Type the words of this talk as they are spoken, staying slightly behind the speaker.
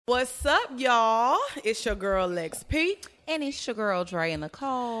What's up, y'all? It's your girl Lex P. And it's your girl Dre and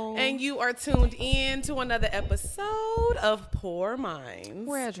Nicole. And you are tuned in to another episode of Poor Minds,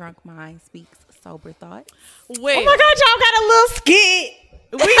 where a drunk mind speaks sober thoughts. Well, oh my God, y'all got a little skit.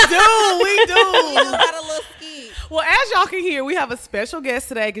 We do. You got a little skit. Well, as y'all can hear, we have a special guest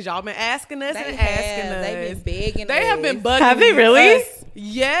today because y'all been asking us They and have. asking us. They've been begging They have us. been bugging Have they really? us.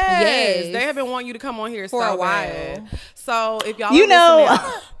 Yes. Yes. They have been wanting you to come on here For so a while. bad. So if y'all You are know,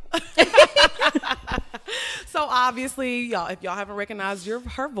 listening- So obviously, y'all, if y'all haven't recognized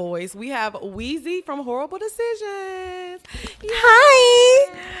her voice, we have Wheezy from Horrible Decisions.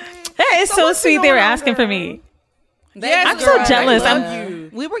 hi. Hey, it's so what's been sweet. They were going on, asking for girl? me. Yes, I'm girl, so jealous. they love I'm- you.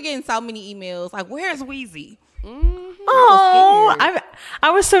 We were getting so many emails like, "Where's Wheezy?" Oh, scared. I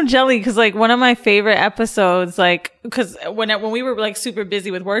was so jelly because like one of my favorite episodes, like because when we were like super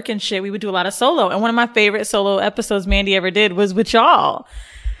busy with work and shit, we would do a lot of solo. And one of my favorite solo episodes Mandy ever did was with y'all.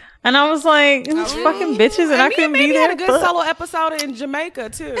 And I was like, these fucking bitches, and I me couldn't Mandy be there. had a good Fuck. solo episode in Jamaica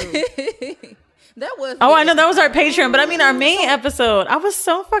too. That was. Oh, I know that was our Patreon, but I mean our main episode. I was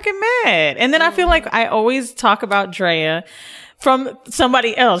so fucking mad. And then I feel like I always talk about Drea from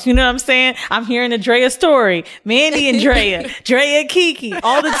somebody else. You know what I'm saying? I'm hearing the Drea story. Mandy and Drea. Drea Kiki.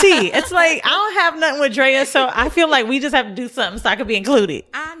 All the tea. It's like, I don't have nothing with Drea, so I feel like we just have to do something so I could be included.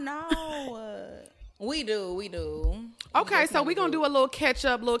 I know. We do. Okay, so we're gonna do a little catch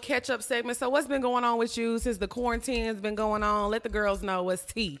up segment. So what's been going on with you since the quarantine has been going on? Let the girls know what's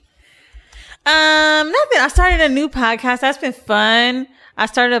tea. Nothing. I started a new podcast. That's been fun. I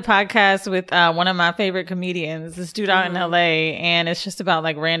started a podcast with one of my favorite comedians, this dude out in LA, and it's just about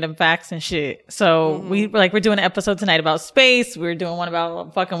like random facts and shit. So we're doing an episode tonight about space. We're doing one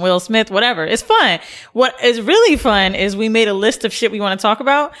about fucking Will Smith, whatever. It's fun. What is really fun is we made a list of shit we want to talk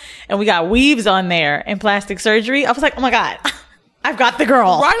about, and we got weaves on there and plastic surgery. I was like, oh my God, I've got the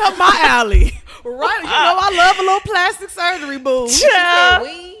girl. Right up my alley. Right, you know I love a little plastic surgery, boo. Yeah.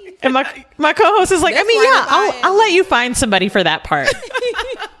 We. And my co-host is like, That's I mean, right yeah, up our I'll let you find somebody for that part.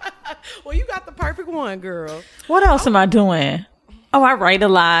 Well, you got the perfect one, girl. What else am I doing? Oh, I write a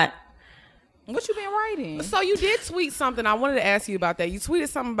lot. What you been writing? So you did tweet something. I wanted to ask you about that. You tweeted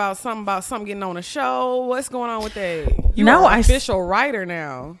something about something getting on a show. What's going on with that? You No, are an I- official writer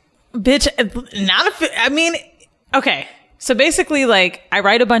now. Bitch, I mean, okay. So basically, like, I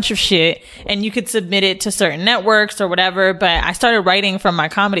write a bunch of shit and you could submit it to certain networks or whatever, but I started writing from my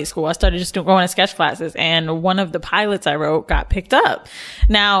comedy school. I started just going to sketch classes, and one of the pilots I wrote got picked up.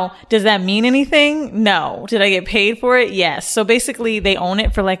 Now, does that mean anything? No. Did I get paid for it? Yes. So basically, they own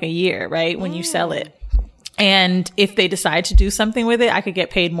it for like a year, right? When you sell it. And if they decide to do something with it, I could get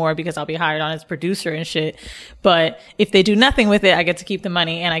paid more because I'll be hired on as producer and shit. But if they do nothing with it, I get to keep the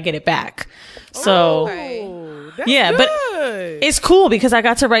money and I get it back. So That's yeah, but good. it's cool because I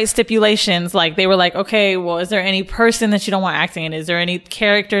got to write stipulations. Like they were like, okay, well, is there any person that you don't want acting in? Is there any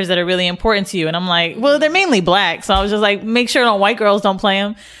characters that are really important to you? And I'm like, well, they're mainly black. So I was just like, make sure white girls don't play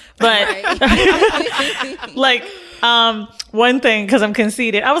them. But like, one thing, because I'm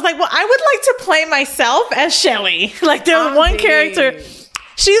conceited, I was like, well, I would like to play myself as Shelly. Like there's one character,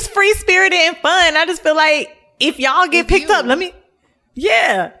 she's free spirited and fun. I just feel like if y'all get picked up,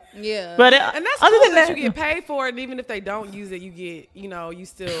 yeah. Yeah. But And that's other cool than that that, you get paid for it, and even if they don't use it, you get, you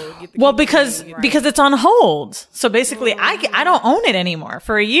still get the well, keep because the money. because it's on hold. So basically, I don't own it anymore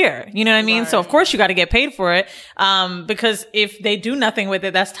for a year. You know what I mean? So of course you got to get paid for it. Because if they do nothing with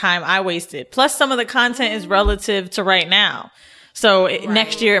it, that's time I wasted. Plus, some of the content is relative to right now. So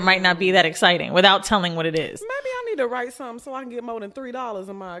next year it might not be that exciting without telling what it is. Maybe I need to write something so I can get more than $3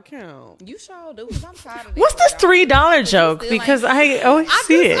 in my account. You sure do. 'Cause I'm tired of What's this $3 joke? still Because ain't- I always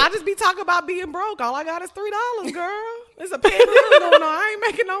see I it. just be talking about being broke. All I got is $3, girl. It's a pandemic going on. I ain't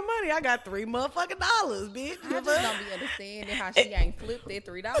making no money. I got $3 motherfucking dollars, bitch. I just don't be understanding how she ain't flipped that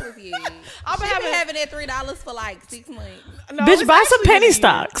 $3 yet. I've been She been having- having that $3 for like 6 months. No, Bitch, it's buy some actually penny been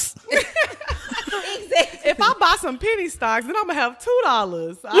stocks. Exactly. If I buy some penny stocks, then I'm gonna have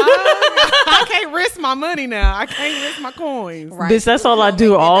 $2. I can't risk my money now. I can't risk my coins. Right. Bitch, that's all I Don't do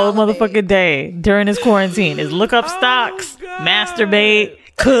make that all dollar back. motherfucking day during this quarantine is look up stocks, God. masturbate,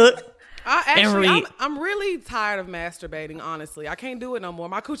 cook. And read. I'm really tired of masturbating. Honestly, I can't do it no more.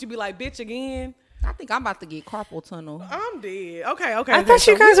 My coochie be like, bitch, again. I think I'm about to get carpal tunnel. I'm dead. Okay. I thought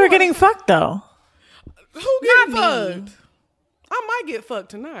you guys were getting fucked though. Who getting Not me. fucked? I might get fucked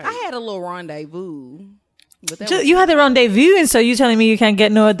tonight. I had a little rendezvous. But that Just, was- you had the rendezvous, and so you telling me you can't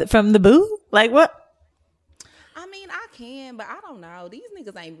get no from the boo? Like what? I mean, I can, but I don't know. These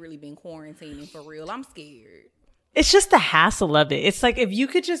niggas ain't really been quarantining for real. I'm scared. it's just the hassle of it. It's like, if you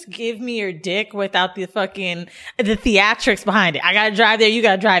could just give me your dick without the theatrics behind it. I gotta drive there, you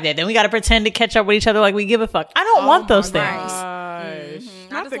gotta drive there. Then we gotta pretend to catch up with each other like we give a fuck. I don't want those things. I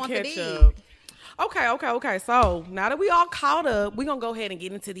Not just the want the ketchup. Okay. So now that we all caught up, we're gonna go ahead and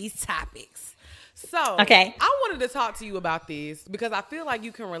get into these topics. So, Okay. I wanted to talk to you about this because I feel like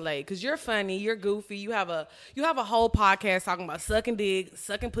you can relate. Because you're funny, you're goofy. You have a whole podcast talking about sucking dick,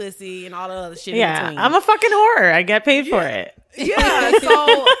 sucking pussy, and all the other shit. Yeah, in between. I'm a fucking whore. I get paid for it. Yeah,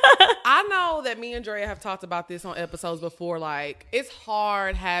 so I know that me and Drea have talked about this on episodes before. Like, it's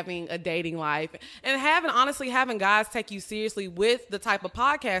hard having a dating life and having guys take you seriously with the type of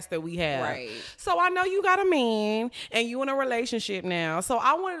podcast that we have. Right. So I know you got a man and you in a relationship now. So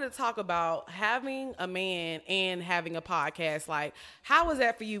I wanted to talk about having a man and having a podcast. Like, how was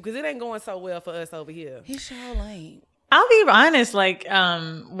that for you? Because it ain't going so well for us over here. He sure lame. I'll be honest, like,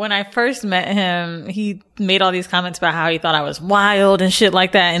 when I first met him, he made all these comments about how he thought I was wild and shit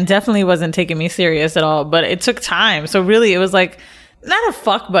like that, and definitely wasn't taking me serious at all, but it took time. So really, it was like, not a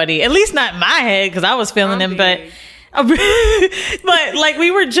fuck buddy, at least not in my head, because I was feeling him, but like,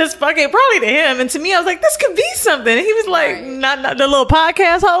 we were just fucking, probably to him, and to me, I was like, this could be something. And he was like, Right. not the little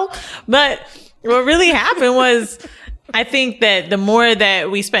podcast hole. But what really happened was, I think that the more that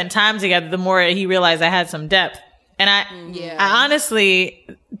we spent time together, the more he realized I had some depth. And I honestly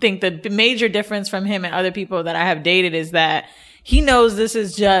think the major difference from him and other people that I have dated is that he knows this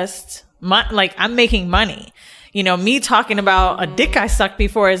is just like, I'm making money. You know, me talking about a dick I sucked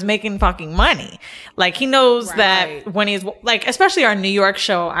before is making fucking money. Like, he knows that when he's like, especially our New York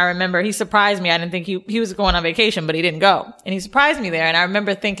show, I remember he surprised me. I didn't think he was going on vacation, but he didn't go. And he surprised me there. And I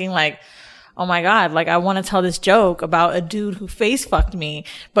remember thinking like, oh my God, like, I want to tell this joke about a dude who face fucked me,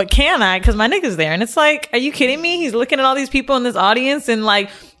 but can I? Because my nigga's there. And it's like, are you kidding me? He's looking at all these people in this audience and like,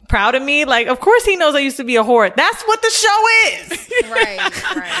 proud of me. Like, of course he knows I used to be a whore. That's what the show is.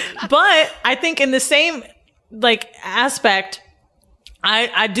 Right. But I think in the same like aspect,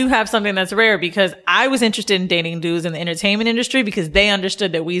 I do have something that's rare, because I was interested in dating dudes in the entertainment industry because they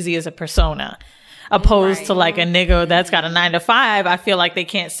understood that Weezy is a persona. Opposed to like a nigga that's got a 9-to-5, I feel like they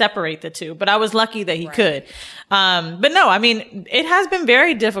can't separate the two. But I was lucky that he could. But no, I mean, it has been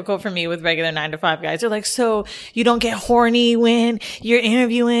very difficult for me with regular 9-to-5 guys. They're like, so you don't get horny when you're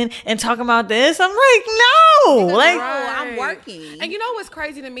interviewing and talking about this? I'm like, no. Like, bro, I'm working. And you know what's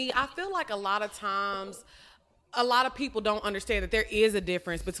crazy to me? I feel like a lot of times, a lot of people don't understand that there is a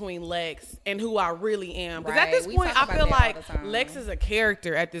difference between Lex and who I really am. Because at this We point, talk I about feel that like all the time. Lex is a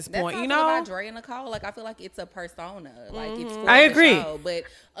character at this point. That's You how I feel know, about Dre and Nicole. Like, I feel like it's a persona. Like, it's for I the agree. show, but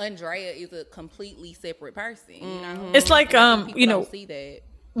Andrea is a completely separate person. You know, it's like, people you know, don't see that.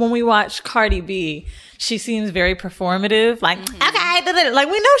 when we watch Cardi B, she seems very performative. Like, okay, like,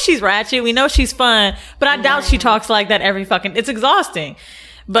 we know she's ratchet, we know she's fun, but I doubt she talks like that every fucking. It's exhausting.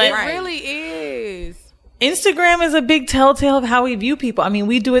 But it really is. Instagram is a big telltale of how we view people. I mean,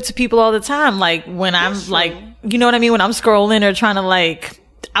 we do it to people all the time. Like, when I'm like, you know what I mean? When I'm scrolling or trying to like,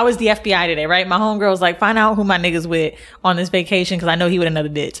 I was the FBI today, right? My homegirl was like, find out who my nigga's with on this vacation, because I know he with another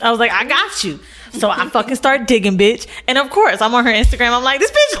bitch. I was like, I got you. So I fucking start digging, bitch. And of course, I'm on her Instagram. I'm like, this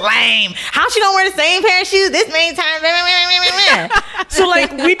bitch lame. How she gonna wear the same pair of shoes this many times? So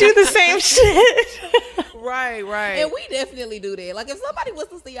like, we do the same shit. Right. And we definitely do that. Like, if somebody was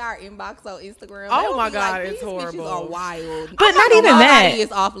to see our inbox on Instagram, Oh they would my be God, like, it's these horrible. bitches are wild. But not even that. Nobody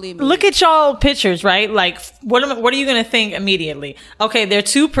is off limits. Look at y'all pictures, right? Like, what are you going to think immediately? Okay, they're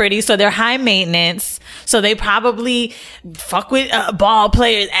too pretty, so they're high maintenance, so they probably fuck with ball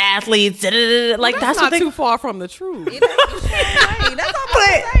players, athletes, like, that's not what they... too far from the truth. That's all I'm about to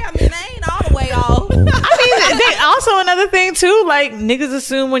say. I mean, they ain't all the way off. I mean, they, also another thing too, like, niggas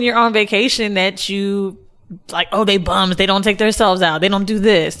assume when you're on vacation that you... like, oh, they bums, they don't take themselves out, they don't do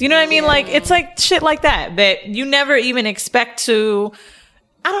this, you know what I mean? Like, it's like shit like that you never even expect to.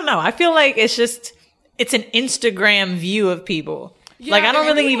 I don't know, I feel like it's an Instagram view of people. Yeah, like, I don't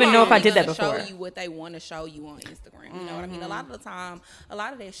and really even know if I did that gonna before. Show you what they want to show you on Instagram. You know what I mean? A lot of the time, a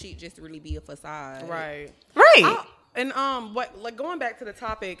lot of that shit just really be a facade. Right. And like, going back to the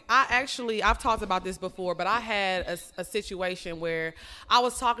topic, I've talked about this before, but I had a situation where I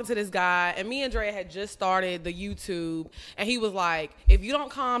was talking to this guy, and me and Dre had just started the YouTube, and he was like, if you don't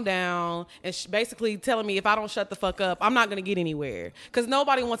calm down, and basically telling me if I don't shut the fuck up, I'm not gonna get anywhere, because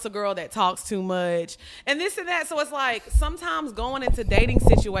nobody wants a girl that talks too much and this and that. So it's like, sometimes going into dating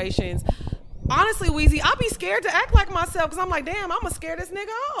situations, honestly, Weezy, I'll be scared to act like myself, because I'm like, damn, I'm gonna scare this nigga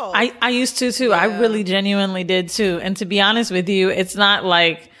off. I used to too. I really genuinely did too. And to be honest with you, it's not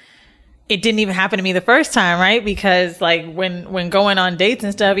like it didn't even happen to me the first time, right? Because like when going on dates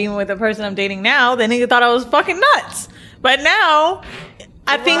and stuff, even with the person I'm dating now, the nigga thought I was fucking nuts. But now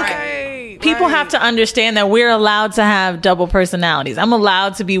I think people have to understand that we're allowed to have double personalities. I'm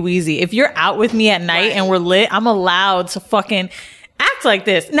allowed to be wheezy. If you're out with me at night and we're lit, I'm allowed to fucking act like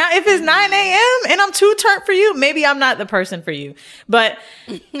this. Now, if it's 9 a.m. and I'm too turned for you, maybe I'm not the person for you. But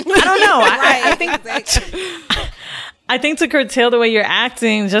I don't know. I think I think to curtail the way you're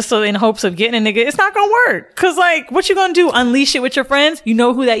acting just so in hopes of getting a nigga, it's not gonna work. Cause like, what you gonna do? Unleash it with your friends? You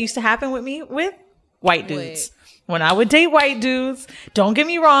know who that used to happen with me with? White dudes. When I would date white dudes, don't get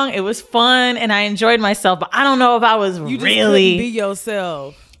me wrong, it was fun and I enjoyed myself, but I don't know if I was You just really couldn't be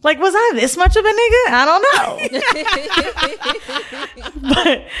yourself. like, was I this much of a nigga? I don't know.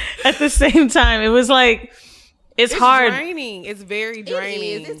 But at the same time, it was like, it's hard. Draining. It's very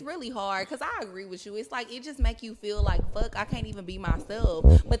draining. It is. It's really hard because I agree with you. It's like it just make you feel like fuck. I can't even be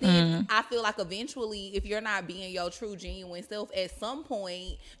myself. But then I feel like eventually, if you're not being your true, genuine self, at some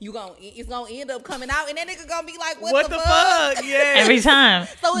point it's gonna end up coming out, and that nigga gonna be like, "What the fuck?" Yeah. Every time.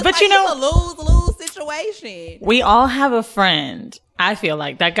 So it's but like you know, it's a lose-lose situation. we all have a friend, I feel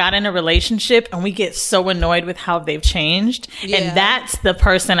like, that got in a relationship and we get so annoyed with how they've changed. Yeah. And that's the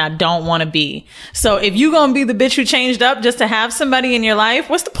person I don't want to be. So if you gonna be the bitch who changed up just to have somebody in your life,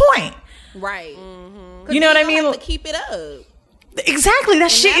 what's the point? Right. You know what I mean? Have to keep it up. Exactly. That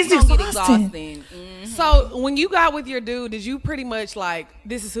And shit is that's gonna get exhausting. So when you got with your dude, did you pretty much like,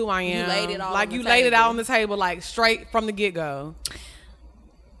 this is who I am? laid it all like on the you laid it table. out on the table, like straight from the get go.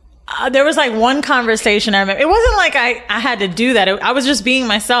 There was like one conversation I remember. It wasn't like I had to do that. I was just being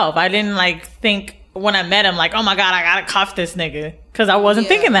myself. I didn't like think when I met him like, oh my God, I gotta cuff this nigga. Cause I wasn't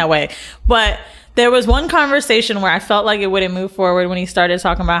thinking that way. But there was one conversation where I felt like it wouldn't move forward when he started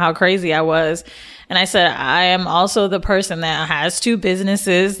talking about how crazy I was. And I said, I am also the person that has 2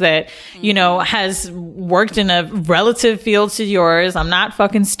 businesses that, you know, has worked in a relative field to yours. I'm not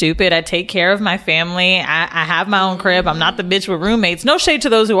fucking stupid. I take care of my family. I have my own crib. I'm not the bitch with roommates. No shade to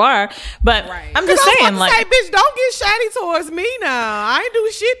those who are, but I'm just saying, like, say, bitch, don't get shady towards me now. I ain't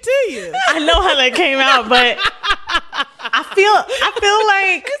do shit to you. I know how that came out, but I feel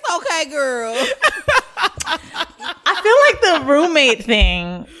like It's okay, girl. I feel like the roommate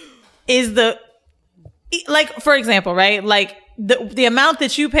thing is like, for example, right? Like the amount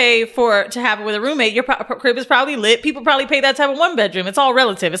that you pay to have it with a roommate, your crib is probably lit. People probably pay that type of 1 bedroom. It's all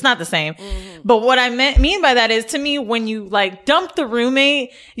relative. It's not the same. But what I mean by that is, to me, when you like dump the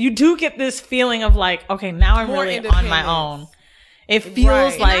roommate, you do get this feeling of like, okay, now I'm More really on my independence. own. It feels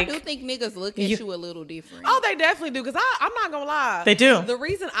Right. And I like do think niggas look at you a little different. Oh, they definitely do. Because I'm not going to lie. They do. The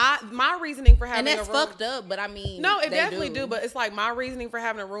reason my reasoning for having and that's a room, fucked up, but I mean, No, it they definitely do. But it's like my reasoning for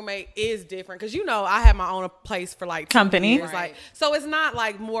having a roommate is different. Because, you know, I had my own place for like 2 Company. years. Right. Like, so it's not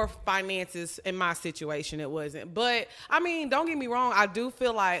like more finances in my situation. It wasn't. But, I mean, don't get me wrong. I do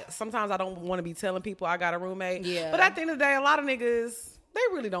feel like sometimes I don't want to be telling people I got a roommate. Yeah. But at the end of the day, a lot of niggas, they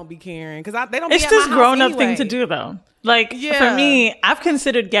really don't be caring. Because they don't it's be at just my house grown up anyway. thing to do though. Like Yeah. for me, I've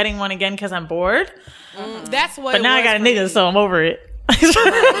considered getting one again because I'm bored. That's what But now I got a nigga, so I'm over it.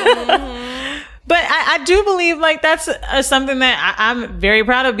 But I do believe like that's something that I'm very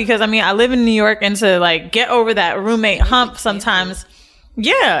proud of, because I mean I live in New York, and to like get over that roommate hump sometimes,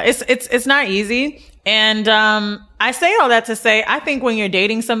 yeah, it's not easy. And I say all that to say, I think when you're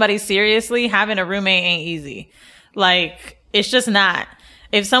dating somebody seriously, having a roommate ain't easy. Like it's just not.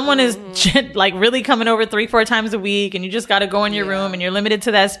 If someone is like really coming over 3-4 times a week and you just got to go in your room and you're limited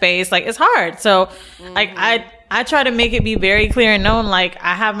to that space, like it's hard. So like I try to make it be very clear and known, like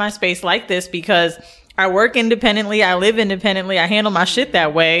I have my space like this because I work independently. I live independently. I handle my shit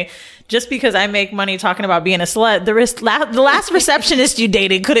that way. Just because I make money talking about being a slut, the last receptionist you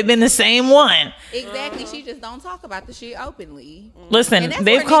dated could have been the same one. Exactly. She just don't talk about the shit openly. Listen, And that's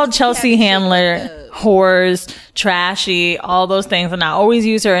they've where called niggas be Chelsea having shit Handler fucked up. whores, trashy, all those things, and I always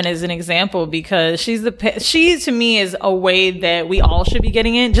use her as an example because she to me is a way that we all should be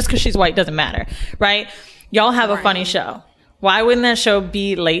getting in. Just because she's white doesn't matter, right? Y'all have a funny show. Why wouldn't that show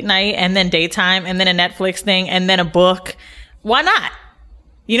be late night and then daytime and then a Netflix thing and then a book? Why not?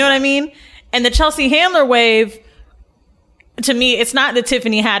 You know what I mean? And the Chelsea Handler wave, to me, it's not the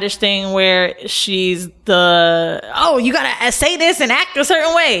Tiffany Haddish thing where she's you gotta say this and act a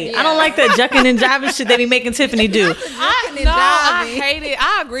certain way. I don't like that jucking and jiving shit they be making Tiffany do. I hate it.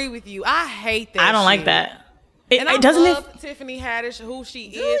 I agree with you. I hate that. I don't like shit. that. And I doesn't love Tiffany Haddish, who she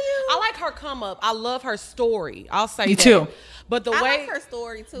is. you? I like her come up. I love her story. I'll say Me that. too. But the I way like her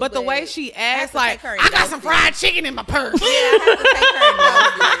story too. but the way she acts, like I I got some fried chicken in my purse. Yeah, I have to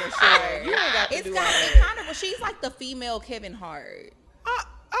take her for sure. You ain't got to It's do all kind that. of she's like the female Kevin Hart. I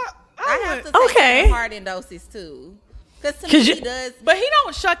I have to take okay. Kevin Hart in doses too. Because to me, he does. But he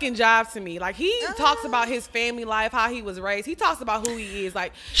don't shuck and jive to me. Like, he talks about his family life, how he was raised. He talks about who he is.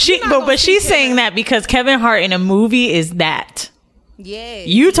 Like, but she's saying that because Kevin Hart in a movie is that. Yeah.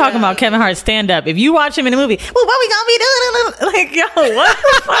 You talking about Kevin Hart's stand up. If you watch him in a movie, well, what we gonna be doing? Like, yo, what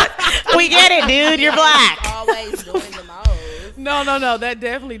the fuck? We get it, dude. You're black. Always doing the most. No. That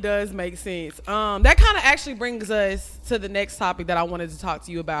definitely does make sense. That kind of actually brings us to the next topic that I wanted to talk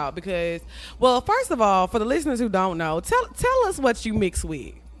to you about because, well, first of all, for the listeners who don't know, tell us what you mix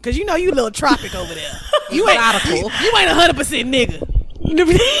with. Because you know you a little tropic over there. You ain't 100% nigga.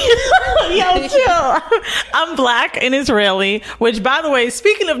 Yo, chill. I'm black and Israeli, which, by the way,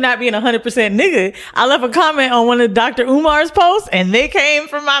 speaking of not being 100% nigga, I left a comment on one of Dr. Umar's posts and they came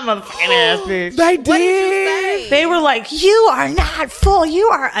from my motherfucking ass, bitch. They did. What did you say? They were like, you are not full. You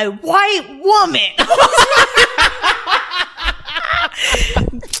are a white woman.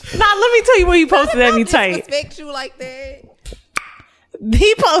 Now, let me tell you what he posted at me tight. Disrespect you like that.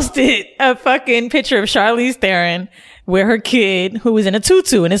 He posted a fucking picture of Charlize Theron with her kid who was in a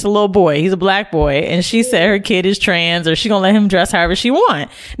tutu, and it's a little boy. He's a black boy, and she said her kid is trans, or she gonna let him dress however she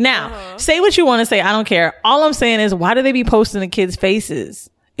want. Now, say what you want to say. I don't care. All I'm saying is, why do they be posting the kids' faces?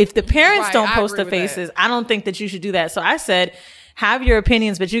 If the parents don't post the faces, I don't think that you should do that. So I said, have your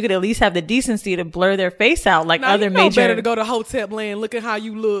opinions, but you could at least have the decency to blur their face out like other major. Better to go to Hotep Land. Look at how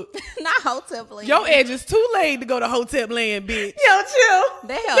you look. Not Hotep Land. Your edge is too late to go to Hotep Land, bitch. Yo, chill.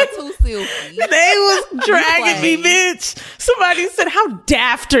 They are too silky. They was dragging me, bitch. Somebody said, how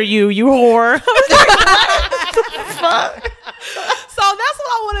daft are you, you whore? I was like, what the fuck? So that's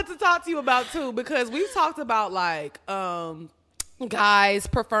what I wanted to talk to you about too, because we've talked about like guys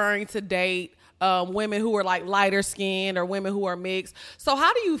preferring to date women who are like lighter skinned or women who are mixed. So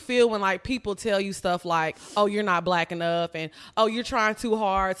how do you feel when like people tell you stuff like, oh, you're not black enough, and oh, you're trying too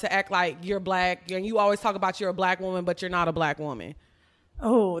hard to act like you're black, and you always talk about you're a black woman but you're not a black woman?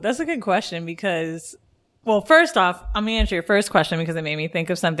 Oh, that's a good question because, well, first off, I'm gonna answer your first question because it made me think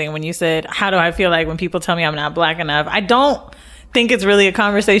of something when you said, how do I feel like when people tell me I'm not black enough? I don't think it's really a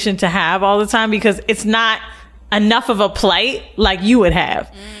conversation to have all the time because it's not enough of a plight like you would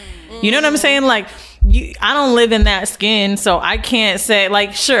have. You know what I'm saying? Like, I don't live in that skin, so I can't say,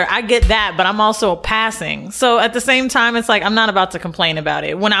 like, sure, I get that, but I'm also passing. So at the same time, it's like, I'm not about to complain about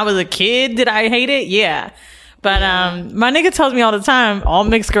it. When I was a kid, did I hate it? Yeah. But my nigga tells me all the time, all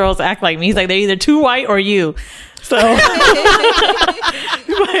mixed girls act like me. He's like, they're either too white or you. So, but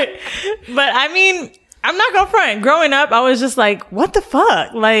I mean, I'm not gonna front. Growing up, I was just like, what the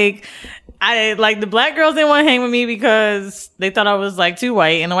fuck? Like, the black girls didn't want to hang with me because they thought I was like too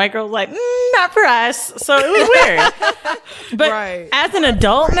white, and the white girl was like, not for us. So it was weird. But as an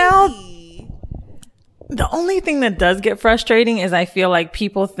adult now, the only thing that does get frustrating is I feel like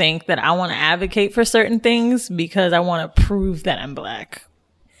people think that I want to advocate for certain things because I want to prove that I'm black.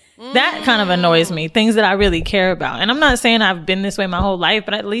 That kind of annoys me. Things that I really care about. And I'm not saying I've been this way my whole life,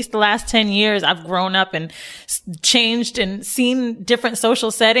 but at least the last 10 years I've grown up and changed and seen different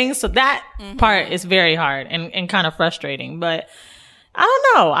social settings. So that part is very hard and kind of frustrating. But I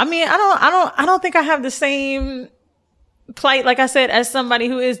don't know. I mean, I don't think I have the same plight, like I said, as somebody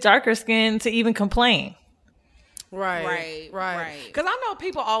who is darker skinned to even complain. Right. Because I know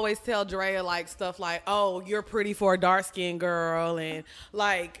people always tell Drea like stuff like, oh, you're pretty for a dark skinned girl, and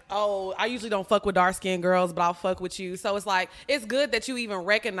like, oh, I usually don't fuck with dark skinned girls, but I'll fuck with you. So it's like, it's good that you even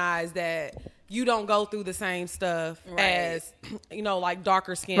recognize that you don't go through the same stuff as, you know, like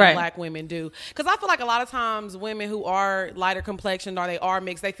darker skinned black women do. Because I feel like a lot of times women who are lighter complexioned or they are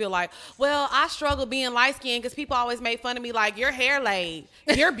mixed, they feel like, well, I struggle being light skinned because people always make fun of me like, your hair laid,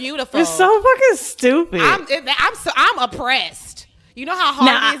 you're beautiful. It's so fucking stupid. I'm oppressed. You know how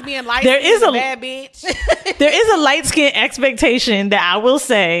hard it is being light skinned as a bad bitch? There is a light skin expectation that I will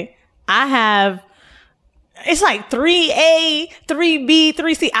say I have. It's like 3A, 3B,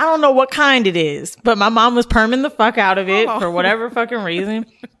 3C. I don't know what kind it is, but my mom was perming the fuck out of it for whatever fucking reason.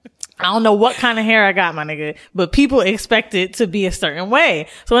 I don't know what kind of hair I got, my nigga, but people expect it to be a certain way.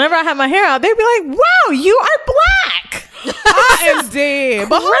 So whenever I have my hair out, they'd be like, wow, you are black. I am dead.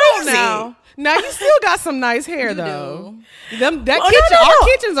 But hold on now. Now you still got some nice hair though. Our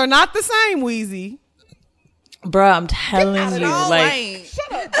kitchens are not the same, Weezy. Bruh, I'm telling you, like,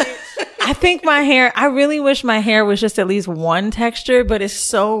 shut up, bitch. I think my hair, I really wish my hair was just at least one texture, but it's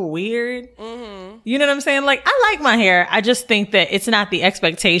so weird. Mm-hmm. You know what I'm saying? Like, I like my hair. I just think that it's not the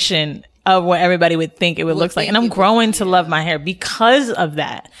expectation of what everybody would think it would look like. And I'm growing to love my hair because of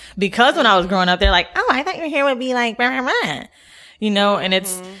that. Because when I was growing up, they're like, oh, I thought your hair would be like, blah, blah, blah. You know, and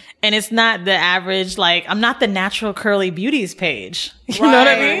it's not the average, like, I'm not the natural curly beauties page. You know what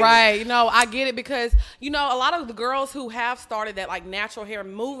I mean? Right. You know, I get it because, you know, a lot of the girls who have started that like natural hair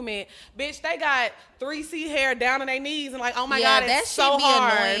movement, bitch, they got 3C hair down to their knees and like, oh my God, that it's so be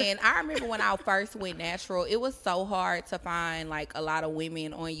hard. Annoying. I remember when I first went natural, it was so hard to find like a lot of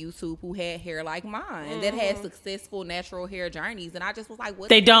women on YouTube who had hair like mine that had successful natural hair journeys, and I just was like, what?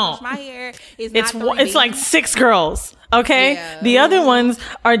 They don't. My hair is It's not 3D. it's like 6 girls. Okay, the other ones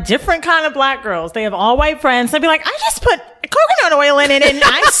are different kind of black girls. They have all white friends. They'd be like, I just put coconut oil in it and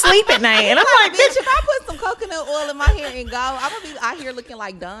I sleep at night. And I'm like, bitch, if I put some coconut oil in my hair and go, I'm gonna be out here looking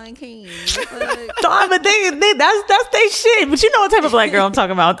like Don King. Dog, but that's they shit. But you know what type of black girl I'm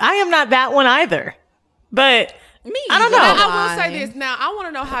talking about. I am not that one either. But I don't know. I will say this now. I want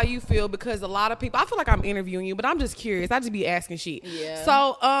to know how you feel because a lot of people. I feel like I'm interviewing you, but I'm just curious. I just be asking shit. Yeah.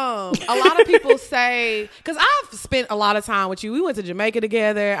 So, a lot of people say because I've spent a lot of time with you. We went to Jamaica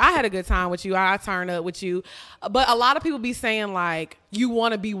together. I had a good time with you. I turned up with you, but a lot of people be saying like you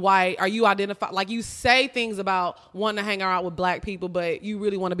want to be white. Are you identify like you say things about wanting to hang out with black people, but you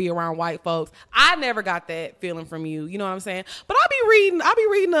really want to be around white folks. I never got that feeling from you. You know what I'm saying? But I be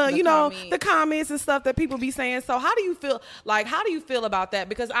reading the you know comments. the comments and stuff that people be saying. So how do you feel? Like, how do you feel about that?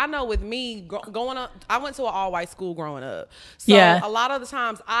 Because I know with me going up, I went to an all white school growing up. So a lot of the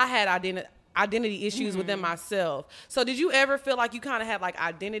times I had identity issues within myself. So did you ever feel like you kind of had like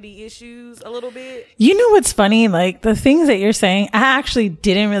identity issues a little bit? You know what's funny? Like the things that you're saying, I actually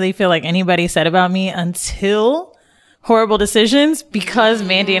didn't really feel like anybody said about me until Horrible Decisions because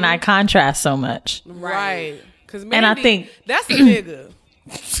Mandy and I contrast so much. Right. Because and I think that's a nigga.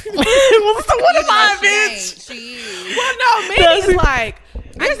 well, so what am I, bitch? She is. Well, no, Mandy is like,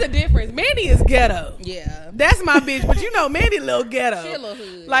 there's a difference. Mandy is ghetto. Yeah. That's my bitch, but you know, Mandy a little ghetto. She a little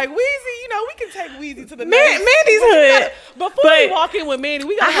hood. Like Weezy, you know, we can take Weezy to the Mandy's hood. Before we walk in with Mandy,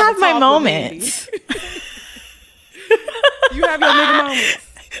 we gotta have my talk moments. You have your nigga moments.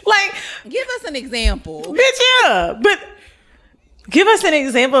 Like, give us an example. Bitch, yeah. But give us an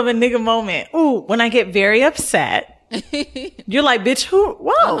example of a nigga moment. Ooh, when I get very upset. You're like, bitch, who?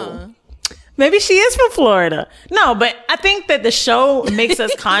 Whoa. Maybe she is from Florida. No, but I think that the show makes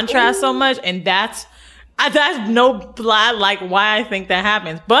us contrast so much, and that's no lie, like why I think that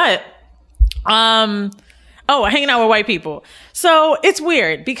happens. But, hanging out with white people. So it's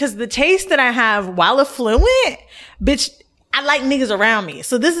weird because the taste that I have while affluent, bitch, I like niggas around me.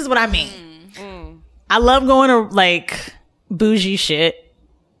 So this is what I mean. I love going to like bougie shit,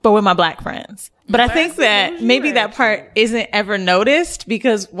 but with my black friends. But I think that maybe that part isn't ever noticed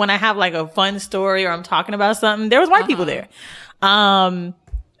because when I have like a fun story or I'm talking about something, there was white people there. I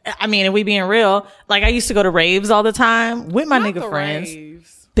mean, if we being real, like I used to go to raves all the time with my nigga friends.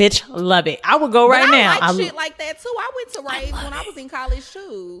 Raves. Bitch, love it. I would go right now. I like shit like that too. I went to raves when I was in college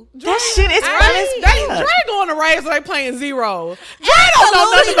too. That shit is fun. Dre going to raves when they playing Zero. Dre don't know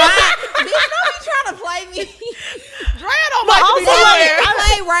nothing about it. Bitch, don't be trying to play me. Dre don't like to be there. I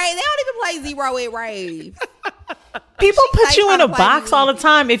play rave. They don't even play Zero at raves. People She put you in a play box all the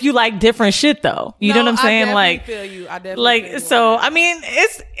time if you like different shit though. You know what I'm saying? I Like, feel you. I definitely like, feel you. so, I mean,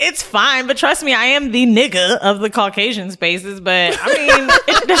 it's fine, but trust me, I am the nigga of the Caucasian spaces, but I mean,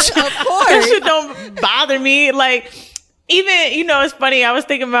 that shit don't bother me. Like, even, you know, it's funny. I was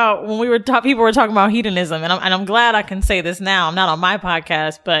thinking about when people were talking about hedonism, and I'm glad I can say this now. I'm not on my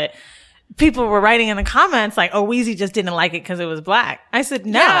podcast, but people were writing in the comments like, "Oh, Weezy just didn't like it because it was black." I said,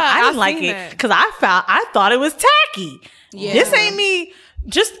 "No, I didn't like it because I thought it was tacky. Yeah. This ain't me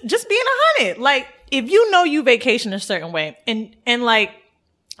just being 100. Like, if you know you vacation a certain way, and like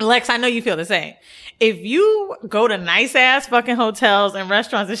Lex, I know you feel the same. If you go to nice ass fucking hotels and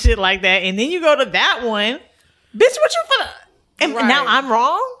restaurants and shit like that, and then you go to that one, bitch, what you for? And now I'm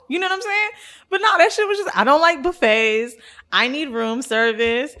wrong. You know what I'm saying? But no, that shit was just. I don't like buffets. I need room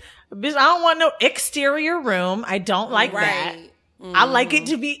service. Bitch, I don't want no exterior room. I don't like that. I like it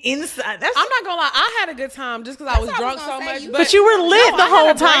to be inside. I'm not gonna lie. I had a good time just because I was drunk so much. But you were lit the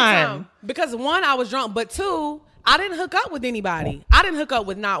whole time. Because one, I was drunk, but two, I didn't hook up with anybody. I didn't hook up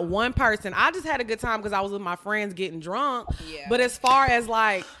with not one person. I just had a good time because I was with my friends getting drunk. Yeah. But as far as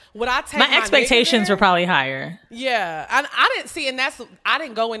like, would I take my expectations were probably higher. Yeah. I didn't see, and I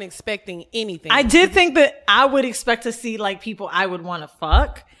didn't go in expecting anything. I did think that I would expect to see like people I would want to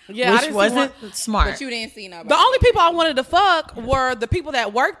fuck. Yeah, which wasn't smart. But you didn't see nobody. The only people I wanted to fuck were the people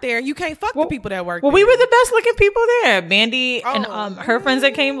that worked there. You can't fuck the people that work there. Well, we were the best looking people there. Mandy and her friends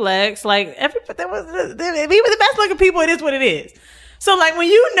that came, Lex, like we were the best looking people. It is what it is. So like when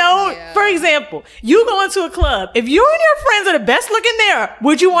you know, for example, you go into a club, if you and your friends are the best looking there,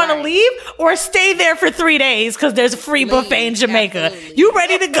 would you want to leave or stay there for 3 days because there's a free buffet in Jamaica? Absolutely. You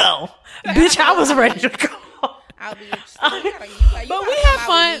ready to go? Bitch, I was ready to go. I'll be interested. But we had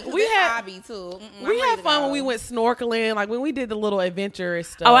fun. We had hobby too. We had fun when we went snorkeling, like when we did the little adventurous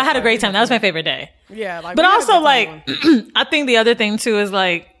stuff. Oh, I had a great time. That was my favorite day. Yeah, like, but also like, I think the other thing too is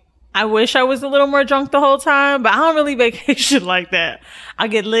like, I wish I was a little more drunk the whole time, but I don't really vacation like that. I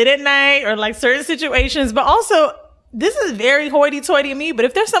get lit at night or like certain situations, but also this is very hoity-toity of me. But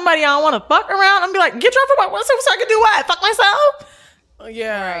if there's somebody I don't want to fuck around, I'm be like, get drunk for what? So I can do what? Fuck myself?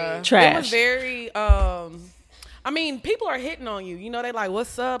 Yeah, right. Trash. It was very. I mean, people are hitting on you. You know, they like,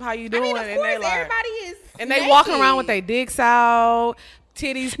 "What's up? How you doing?" I mean, of and course, they like, everybody is. and they walking around with their dicks out,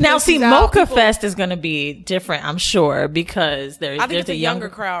 titties. Now, see, out. Mocha People, Fest is going to be different, I'm sure, because I think there's it's a younger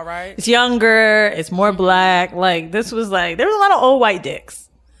crowd, right? It's younger. It's more black. Like this was like there was a lot of old white dicks.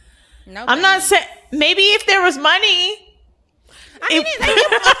 No, I'm not saying maybe if there was money. I mean,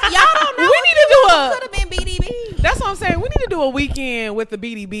 y'all don't know. We need to do a. Could have been BDB. That's what I'm saying. We need to do a weekend with the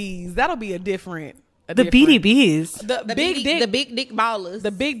BDBs. That'll be a different. The BDBs. The big dick. The big dick ballers.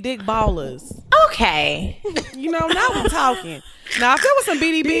 The big dick ballers. Okay. You know, now we're talking. Now, if there was some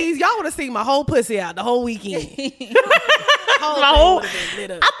BDBs, y'all would have seen my whole pussy out the whole weekend. My whole, I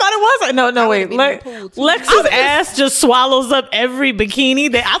thought it was. No, wait. Lex's ass just swallows up every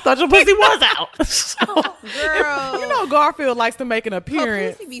bikini that I thought your pussy was out. Girl. You know, Garfield likes to make an Her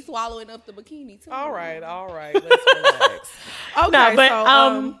appearance. pussy be swallowing up the bikini too. All right. Let's relax. Okay, No, but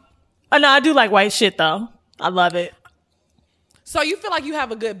so, no, I do like white shit though. I love it. so you feel like you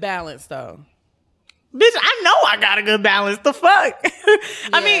have a good balance, though. Bitch, I know I got a good balance. The fuck?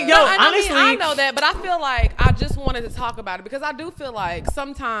 I mean, yo, honestly. I know that, but I feel like I just wanted to talk about it because I do feel like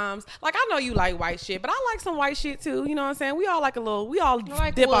sometimes, like I know you like white shit, but I like some white shit too. You know what I'm saying? We all Like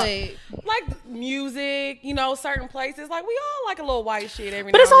dip what? like music, you know, certain places. Like we all like a little white shit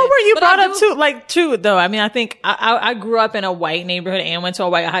every But now it's all and then. where you But brought I up do- too, like too though. I mean, I think I grew up in a white neighborhood and went to a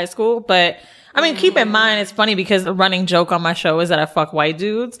white high school. But I mean, keep in mind, it's funny because the running joke on my show is that I fuck white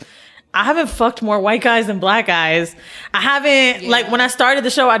dudes. I haven't fucked more white guys than black guys. I haven't, like, when I started the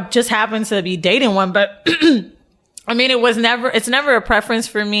show, I just happened to be dating one, but I mean, it's never a preference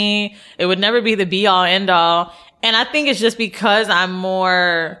for me. It would never be the be all end all. And I think it's just because I'm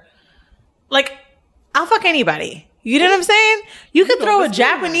more, like, I'll fuck anybody. You know what I'm saying? You could throw a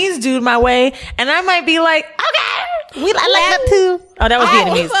Japanese dude my way, and I might be like, okay, I like that too. Oh, that was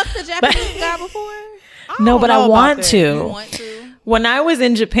You Vietnamese. fucked the Japanese guy before? No, but I know about want that. to. You want to? When I was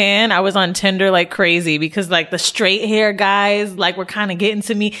in Japan, I was on Tinder like crazy because like the straight hair guys like were kind of getting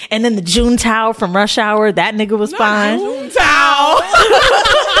to me. And then the Juntao from Rush Hour, that nigga was fine.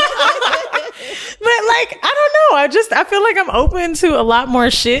 But like, I don't know. I feel like I'm open to a lot more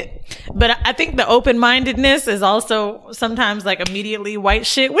shit. But I think the open-mindedness is also sometimes like immediately white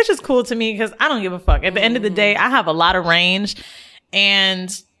shit, which is cool to me because I don't give a fuck. At the end of the day, I have a lot of range and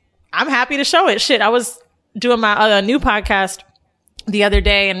I'm happy to show it. Shit, I was doing my new podcast the other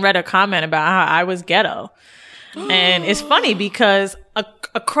day and read a comment about how I was ghetto. And it's funny because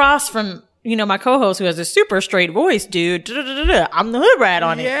across from, you know, my co-host who has a super straight voice, dude, I'm the hood rat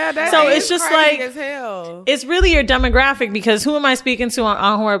on it. Yeah, that so is it's just crazy like, as hell. it's really your demographic because who am I speaking to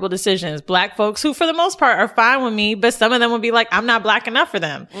on Horrible Decisions? Black folks who for the most part are fine with me, but some of them will be like, I'm not black enough for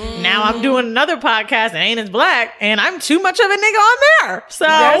them. Now I'm doing another podcast and ain't as black and I'm too much of a nigga on there. So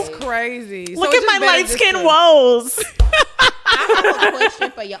That's crazy. look So at it's my just better light just skin to- woes. I have a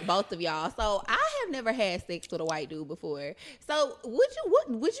question for both of y'all. So I have never had sex with a white dude before. So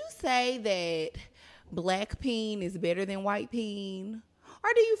would you say that black peen is better than white peen, or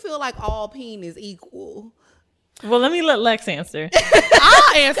do you feel like all peen is equal? Well, let me let Lex answer.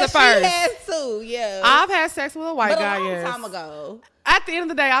 I'll answer 'Cause first. she has too, yeah. I've had sex with a white but guy, a long yes. time ago. At the end of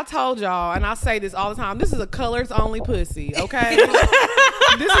the day, I told y'all, and I say this all the time, this is a colors only pussy, okay?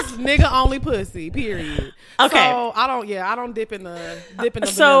 This is nigga only pussy, period. Okay. So I don't dip in the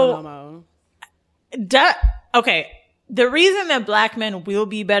So- vanilla no more. Okay. The reason that black men will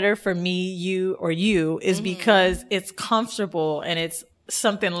be better for me, you, or you is because it's comfortable and it's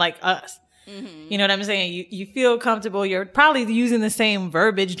something like us. You know what I'm saying? You feel comfortable. You're probably using the same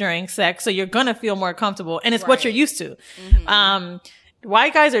verbiage during sex, so you're gonna feel more comfortable, and it's what you're used to.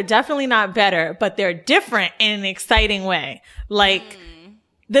 White guys are definitely not better, but they're different in an exciting way. Like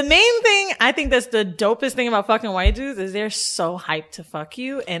the main thing I think that's the dopest thing about fucking white dudes is they're so hyped to fuck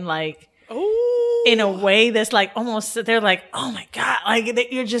you, and like Ooh. in a way that's like almost they're like, oh my god,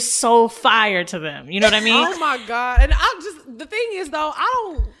 like you're just so fire to them. You know what I mean? Oh my God. And the thing is though,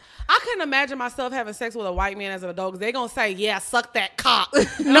 I couldn't imagine myself having sex with a white man as an adult because they're going to say, yeah, suck that cock.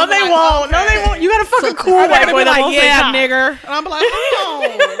 No, they won't. No, they won't. You got a fucking cool They're white gonna boy be that like, won't say yeah, cock. nigger. And I'm like,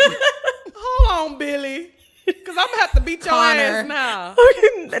 hold on, Billy. Because I'm going to have to beat your Connor. ass now.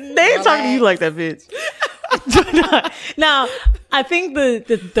 They ain't talking to you like that, bitch. Now, I think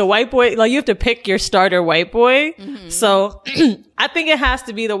the white boy, like you have to pick your starter white boy. So I think it has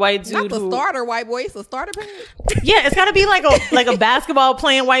to be the white dude. Not the starter white boy. It's a starter page. Yeah, it's got to be like a basketball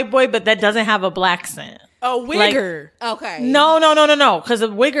playing white boy, but that doesn't have a black scent. A wigger. Okay. No. Because a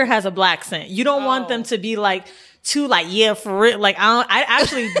wigger has a black scent. You don't want them to be like too like, yeah, for real. Like I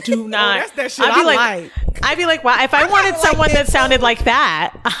actually do not. That's that shit I like. I'd be like, wow, if I wanted someone that sounded like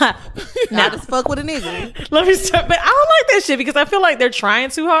that, not as fuck with a nigga. let me start. But I don't like that shit because I feel like they're trying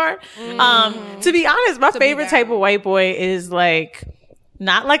too hard. To be honest, my favorite type of white boy is like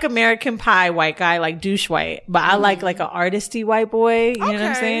not like American Pie white guy, like douche white, but I like an artisty white boy. You know what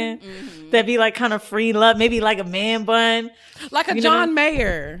I'm saying? That'd be like kind of free love, maybe like a man bun, like a John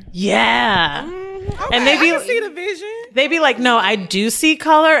Mayer. Yeah. Okay, And they be, I can see the vision. They be like, no, I do see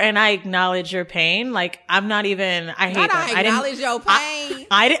color and I acknowledge your pain. Like, I'm not even, I hate that. I acknowledge your pain.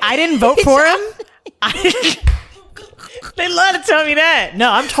 I didn't vote for him. They love to tell me that.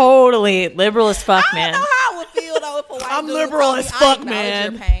 No, I'm totally liberal as fuck, man. I don't know how I would feel though if a white I'm dude liberal told me, as fuck, I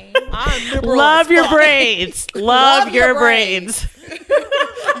man. Your pain. I'm liberal. Love your fuck. braids. Love your braids.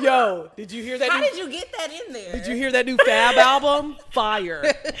 Yo, did you hear that? How did you get that in there? Did you hear that new Fab album? Fire.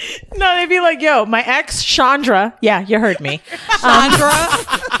 No, they'd be like, yo, my ex, Chandra. Yeah, you heard me. Chandra.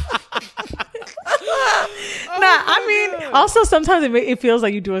 I mean, also sometimes it feels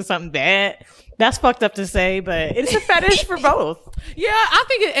like you're doing something bad. That's fucked up to say, but it's a fetish for both. Yeah, I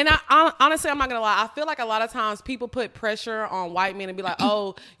think it, and I honestly, I'm not gonna lie. I feel like a lot of times people put pressure on white men and be like,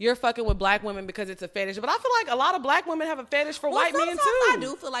 "Oh, you're fucking with black women because it's a fetish." But I feel like a lot of black women have a fetish for white men too. I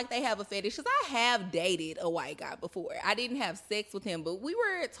do feel like they have a fetish because I have dated a white guy before. I didn't have sex with him, but we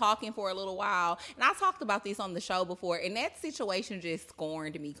were talking for a little while, and I talked about this on the show before. And that situation just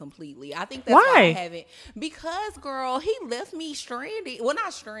scorned me completely. I think that's why I haven't. Because, girl, he left me stranded. Well,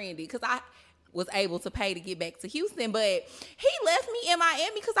 not stranded because I was able to pay to get back to Houston, but he left me in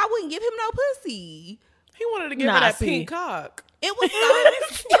Miami because I wouldn't give him no pussy. He wanted to give her that pink cock. It was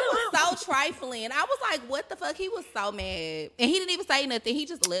so trifling. I was like, what the fuck? He was so mad. And he didn't even say nothing. He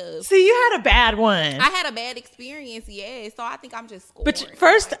just left. See, you had a bad one. I had a bad experience, yeah. So I think I'm just scored. But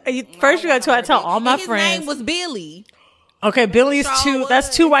first you got to tell all my friends. His name was Billy. Okay, Billy's that's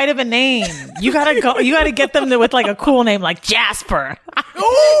too white of a name. You gotta get them with like a cool name like Jasper.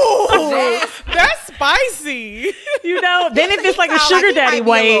 Ooh, that's spicy. You know, then if it's like a sugar daddy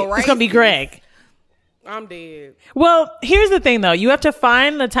white, it's gonna be Greg. I'm dead. Well, here's the thing though. You have to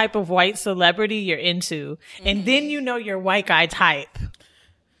find the type of white celebrity you're into, and then you know your white guy type.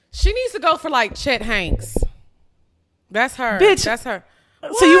 She needs to go for like Chet Hanks. That's her. Bitch. That's her.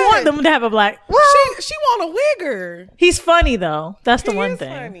 So you want them to have a black? Well, she want a wigger. He's funny though. That's the one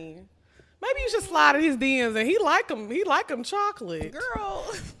thing. Funny. Maybe you should slide in his DMs and he like him chocolate.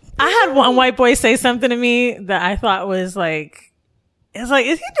 Girl. I had one white boy say something to me that I thought was like, it's like,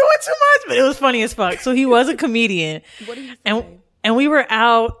 is he doing too much? But it was funny as fuck. So he was a comedian. What did he say? And we were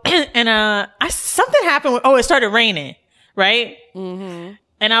out and something happened. It started raining, right? Mm-hmm.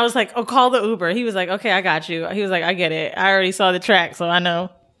 And I was like, oh, call the Uber. He was like, okay, I got you. He was like, I get it. I already saw the track, so I know.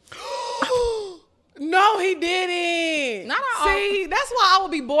 No, he didn't. Not at all. See, that's why I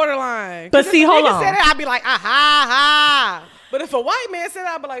would be borderline. But see, hold on. Said it, I'd be like, ha. But if a white man said it,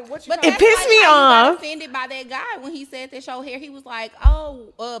 I'd be like, what you But talking it pissed me off. I got offended by that guy when he said that your hair. He was like,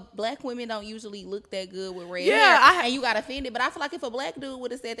 oh, black women don't usually look that good with red hair. And you got offended. But I feel like if a black dude would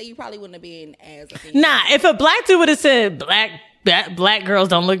have said that, you probably wouldn't have been as offended. Nah, if a black dude would have said black girls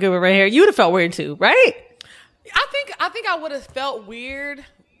don't look good with red hair, you would have felt weird too, right? I think I would have felt weird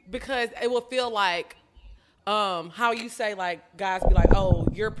because it would feel like how you say like guys be like, oh,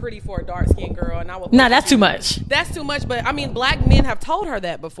 you're pretty for a dark skinned girl, and I would. Nah, that's too much. That's too much. But I mean, black men have told her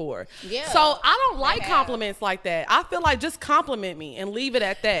that before. Yeah. So I don't like compliments like that. I feel like just compliment me and leave it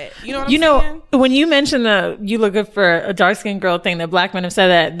at that. You know what I'm saying? When you mentioned you look good for a dark skinned girl thing, that black men have said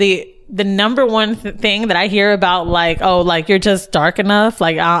that the number one thing that I hear about like, oh, like you're just dark enough,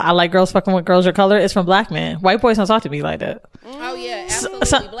 like I like girls fucking with girls your color, is from black men. White boys don't talk to me like that. Oh yeah,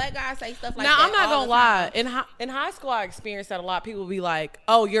 absolutely. Black guys say stuff like that. Now I'm not gonna lie. In high school, I experienced that a lot. People be like,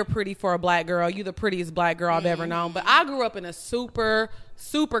 "Oh, you're pretty for a black girl. You the prettiest black girl I've ever known." But I grew up in a super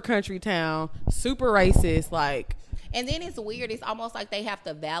country town, super racist. Like, and then it's weird. It's almost like they have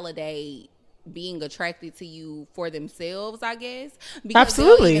to validate being attracted to you for themselves, I guess. Because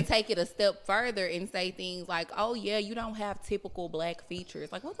Absolutely. they'll even take it a step further and say things like, "Oh yeah, you don't have typical black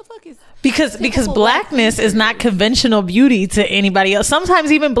features." Like, what the fuck is because typical blackness black is not features? conventional beauty to anybody else.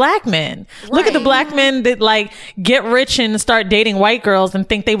 Sometimes even black men. Look at the Right. black men that like get rich and start dating white girls and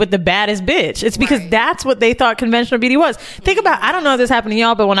think they were the baddest bitch. It's because Right. that's what they thought conventional beauty was. Think about, I don't know if this happened to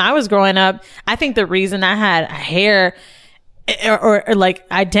y'all, but when I was growing up, I think the reason I had hair or like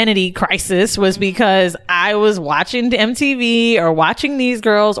identity crisis was because I was watching MTV or watching these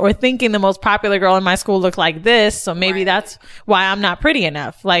girls or thinking the most popular girl in my school looked like this. So maybe Right. that's why I'm not pretty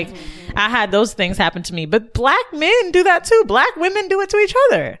enough. Like I had those things happen to me, but black men do that too. Black women do it to each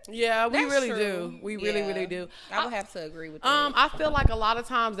other. Yeah, we That's really true. do. We really, Yeah. really do. I would have to agree with that. I feel like a lot of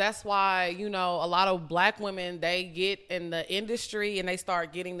times that's why, you know, a lot of black women, they get in the industry and they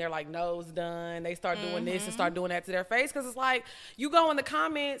start getting their like nose done. They start doing this and start doing that to their face. Cause it's like, you go in the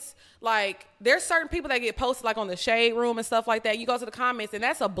comments, like there's certain people that get posted like on the Shade Room and stuff like that. You go to the comments and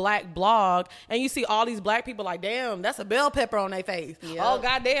that's a black blog and you see all these black people like, damn, that's a bell pepper on their face. Yep. Oh,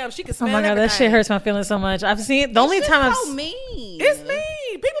 goddamn, she can Oh smell my God, that everything. shit hurts my feelings so much. I've seen the only It's time I've just so mean. It's me.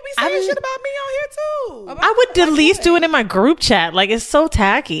 People be saying I'm- shit about me on here too. I would at least do it in my group chat. Like it's so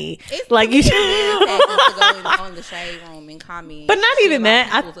tacky. It's like you really tactic to go in on the Shade Room and comment, But not shit even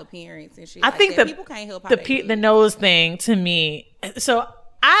about that. people's appearance and shit. I like think that. the people can't help how the they the look. nose thing to me. So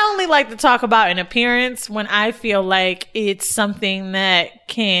I only like to talk about an appearance when I feel like it's something that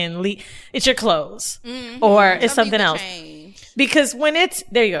can lead. It's your clothes or it's something you can else. change. Because when it's,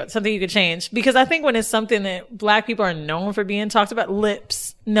 there you go, something you could change. Because I think when it's something that black people are known for being talked about,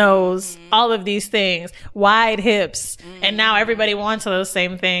 lips, nose, all of these things, wide hips, and now everybody wants those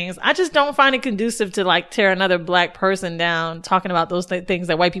same things. I just don't find it conducive to like tear another black person down talking about those things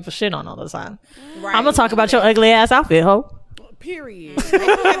that white people shit on all the time. Right. I'm gonna talk about your ugly ass outfit, ho. Period. They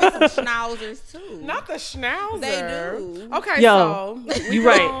have some schnauzers too. Not the schnauzer. They do. Okay, Yo, so you we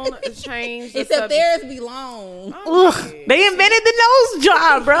right. gonna change the Except subject. theirs be long. Ugh, they invented the nose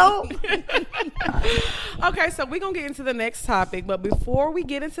job, bro. Okay, so we're gonna get into the next topic, but before we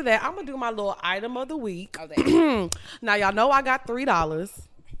get into that, I'm gonna do my little item of the week. Okay. Now y'all know I got $3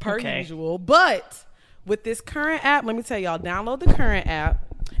 per Okay. usual, but with this current app, let me tell y'all, download the current app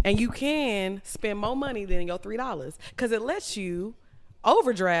and you can spend more money than your $3 because it lets you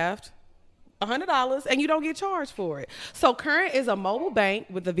overdraft $100 and you don't get charged for it. So Current is a mobile bank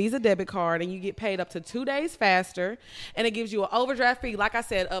with a Visa debit card and you get paid up to 2 days faster and it gives you an overdraft fee, like I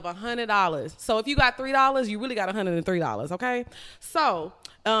said, of $100. So if you got $3, you really got $103, okay? So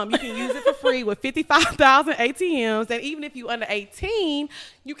you can use it for free with 55,000 ATMs, and even if you under 18,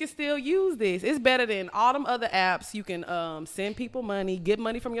 you can still use this. It's better than all them other apps. You can send people money, get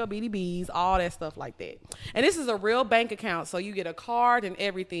money from your BDBs, all that stuff like that. And this is a real bank account, so you get a card and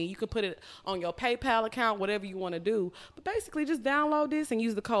everything. You can put it on your PayPal account, whatever you want to do. But basically, just download this and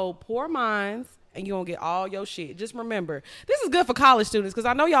use the code POORMINDS, and you're going to get all your shit. Just remember, this is good for college students because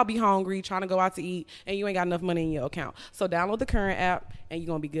I know y'all be hungry trying to go out to eat and you ain't got enough money in your account. So download the Current app and you're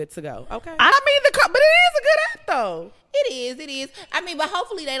going to be good to go. Okay? But it is a good app though. It is. I mean, but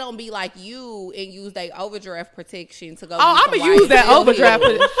hopefully they don't be like you and use their overdraft protection to go. Oh, get I'm some gonna use that white overdraft.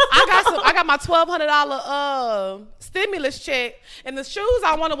 heels. I got my $1,200 stimulus check, and the shoes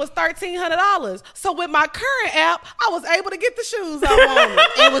I wanted was $1,300. So with my Current app, I was able to get the shoes I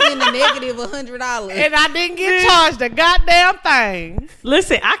wanted, It was in the negative $100. and I didn't get charged a goddamn thing.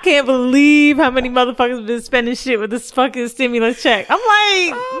 Listen, I can't believe how many motherfuckers been spending shit with this fucking stimulus check. I'm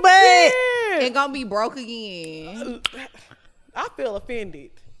like, but It gonna be broke again. I feel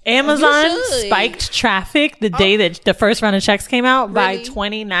offended. Amazon You should. spiked traffic the day that the first round of checks came out by Really?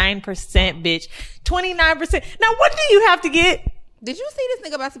 29%, bitch. 29%. Now, what do you have to get? Did you see this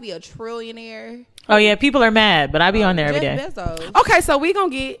nigga about to be a trillionaire? Oh, yeah, people are mad, but I be on there every day. Jeff Bezos. Okay, so we gonna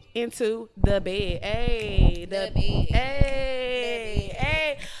get into the bed. Hey, The bed. Hey,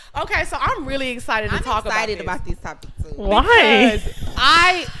 hey. Okay, so I'm really excited to I'm talk excited about about this topic too. Why? Because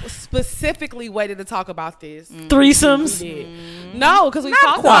I specifically waited to talk about this. Threesomes? Did. No, because we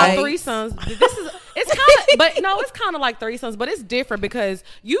talked quite. about threesomes. It's kind of, but no, it's kind of like threesomes, but it's different because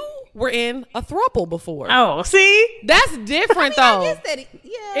you were in a throuple before. Oh, see? That's different I though. guess that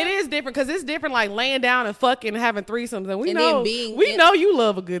yeah. It is different because it's different, like laying down and fucking and having threesomes, and we And then know being we in- know you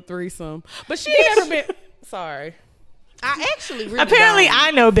love a good threesome, but she ain't never been. Sorry, I actually really Apparently, don't.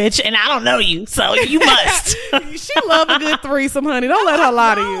 I know, bitch, and I don't know you, so you must. she love a good threesome, honey. Don't let her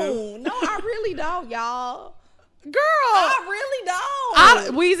lie to you. No, I really don't, y'all. girl. I really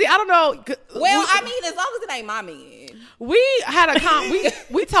don't. Weezy, I don't know. Well, I mean, as long as it ain't my man. We had a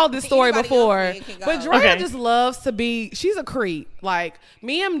we told this story Anybody before, else can go. but Drea Okay. just loves to be. She's a creep. Like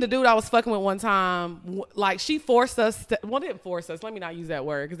me and the dude I was fucking with one time. Like she forced us. Didn't force us. Let me not use that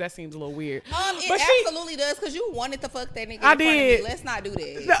word because that seems a little weird. It But she- absolutely does because you wanted to fuck that nigga. I in front of did. me. Let's not do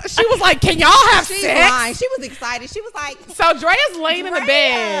that. No, she was like, "Can y'all have She's sex?" lying. She was excited. She was like, So Drea's laying in the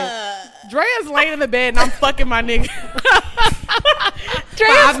bed. Drea's laying in the bed and I'm fucking my nigga.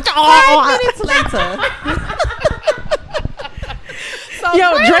 Drea's 5 minutes later. So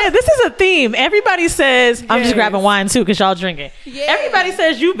Yo, Drea- Drea, this is a theme. Everybody says, I'm Yes. just grabbing wine too because y'all drinking. Yeah. Everybody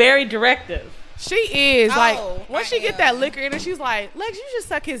says you very directive. she is like Oh, once I she get am. that liquor in her, she's like, Lex, you just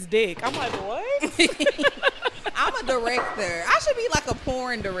suck his dick. I'm like, what? I'm a director. I should be like a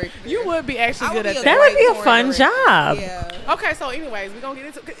porn director. You would be actually I good would at be a That that. would be a Great fun porn job. Yeah. Okay, so anyways, we're gonna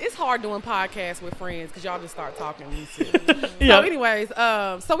get into it's hard doing podcasts with friends because y'all just start talking. Yeah. So anyways,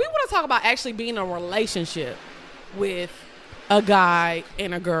 so we want to talk about actually being in a relationship with a guy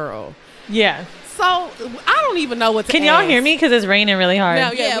and a girl. Yeah. So I don't even know what to Can y'all ask. hear me? Because it's raining really hard.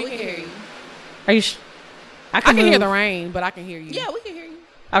 No, Yeah, we we can can hear hear you. you. Are you? I can hear move. the rain, but I can hear you. Yeah, we can hear you.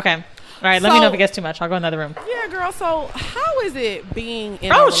 Okay. All right. Let me know So- if it gets too much. I'll go in another room. Yeah, girl. So how is it being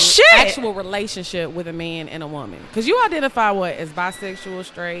in Oh, a shit! actual relationship with a man and a woman? Because you identify what as bisexual,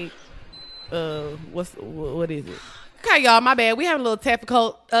 straight. What is it? Okay, y'all. My bad. We having a little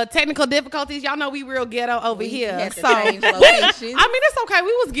technical difficulties. Y'all know we real ghetto over We here. had to So change locations. I mean, it's okay.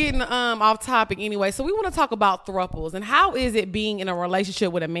 We was getting off topic anyway. So we want to talk about throuples and how is it being in a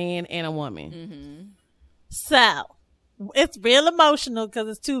relationship with a man and a woman? So it's real emotional because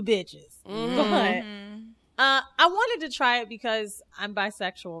it's two bitches. But I wanted to try it because I'm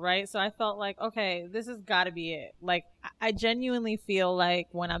bisexual, right? So I felt like, okay, this has got to be it. Like, I genuinely feel like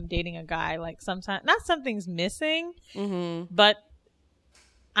when I'm dating a guy, like sometimes, not something's missing, but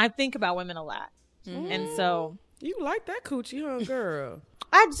I think about women a lot. And so You like that coochie, huh, girl?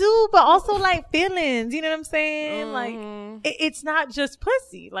 I do, but also like feelings. You know what I'm saying? Like it's not just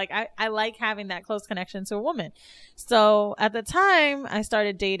pussy. Like I like having that close connection to a woman. So at the time, I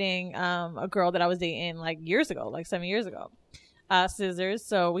started dating a girl that I was dating like years ago, like 7 years ago. Scissors.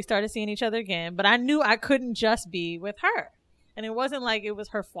 So we started seeing each other again, but I knew I couldn't just be with her, and it wasn't like it was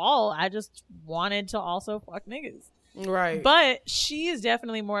her fault. I just wanted to also fuck niggas. Right. But she is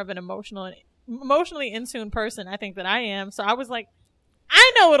definitely more of an emotionally in tune person, I think, than I am. So I was like,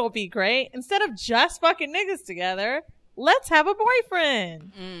 I know it'll be great. Instead of just fucking niggas together, let's have a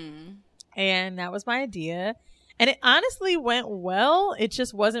boyfriend. And that was my idea. And it honestly went well. It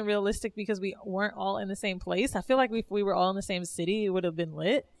just wasn't realistic because we weren't all in the same place. I feel like if we were all in the same city, it would have been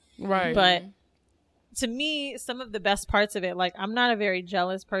lit. right. But to me, some of the best parts of it, like, I'm not a very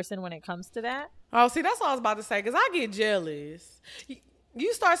jealous person when it comes to that. Oh, see, that's what I was about to say, because I get jealous.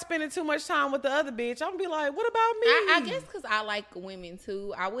 You start spending too much time with the other bitch, I'm gonna be like, what about me? I guess because I like women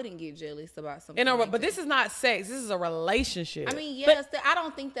too, I wouldn't get jealous about something. Like but that. this is not sex. This is a relationship. I mean, yes, I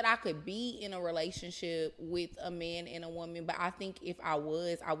don't think that I could be in a relationship with a man and a woman, but I think if I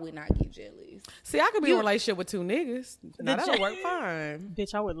was, I would not get jealous. see, I could be in a relationship with two niggas. Now, that'll work fine.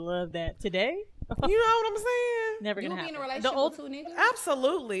 Bitch, I would love that today. You know what I'm saying? Never You gonna would be in a happen. relationship The old, with two niggas?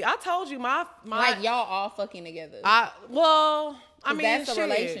 Absolutely. I told you my Like y'all all fucking together. I mean, that's a shit.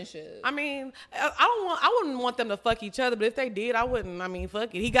 relationship. I mean, I wouldn't want them to fuck each other, but if they did, I wouldn't. I mean,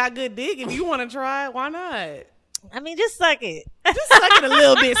 fuck it. He got good dick. If you want to try it, why not? I mean, just suck it. Just suck it a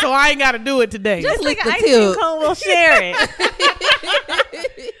little bit, so I ain't got to do it today. Just lick Like the ice cream tip. cone will share it.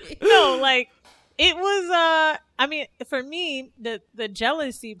 No, like it was. I mean, for me, the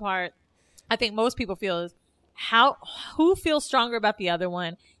jealousy part, I think most people feel is who feels stronger about the other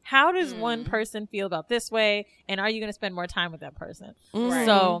one. How does one person feel about this way, and are you going to spend more time with that person? Right.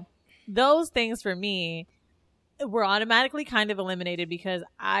 So those things for me were automatically kind of eliminated because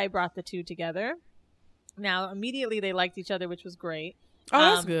I brought the two together. Now, immediately they liked each other, which was great.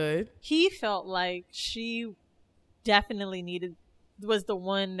 Oh, that's good. He felt like she definitely was the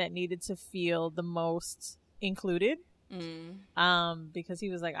one that needed to feel the most included. Because he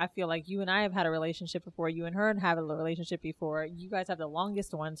was like, I feel like you and I have had a relationship before, you and her have a relationship before, you guys have the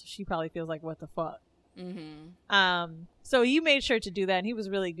longest one, so she probably feels like, what the fuck. So he made sure to do that, and he was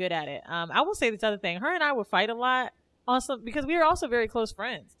really good at it. I will say this other thing, her and I would fight a lot also because we were also very close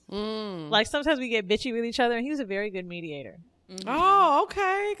friends. Like sometimes we get bitchy with each other, and he was a very good mediator. Oh,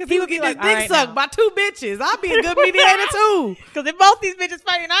 okay. Because he would be get like, his dick "All right, sucked now." by two bitches. I'll be a good mediator too. Because if both these bitches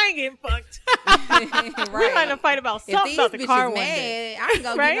fighting, I ain't getting fucked. Right. We got in a fight about If something these about the car bitches one day. mad, I ain't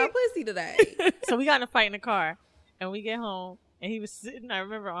gonna Right? get no pussy today. So we got in a fight in the car, and we get home, And he was sitting, I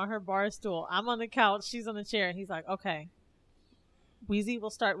remember, on her bar stool. I'm on the couch, she's on the chair, and he's like, okay, Weezy,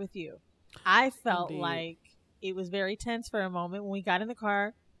 we'll start with you. I felt like it was very tense for a moment when we got in the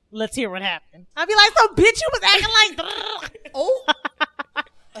car. Let's hear what happened. I'd be like, so bitch, you was acting like... Oh.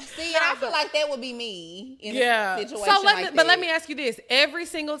 See, and I feel like that would be me in a situation so like that. But let me ask you this. Every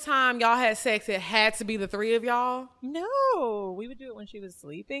single time y'all had sex, it had to be the three of y'all? No. We would do it when she was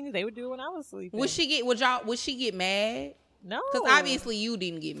sleeping. They would do it when I was sleeping. Would she get mad? No. Because obviously you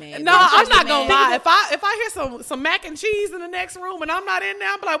didn't get mad. No, I'm not going to lie. If I hear some mac and cheese in the next room and I'm not in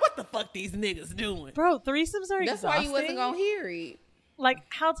there, I'm like, what the fuck these niggas doing? Bro, threesomes are That's exhausting. why you wasn't going to hear it. Like,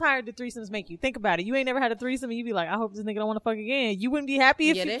 how tired do threesomes make you? Think about it. You ain't never had a threesome and you be like, I hope this nigga don't want to fuck again. You wouldn't be happy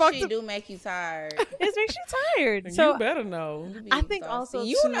if you fucked him. Yeah, that shit do make you tired. It makes you tired. So you better know. I think also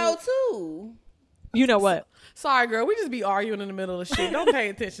you know too. You know what? Sorry, girl. We just be arguing in the middle of shit. Don't pay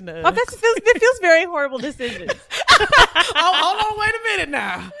attention to us. Oh, it feels very horrible decisions. Hold on. Wait a minute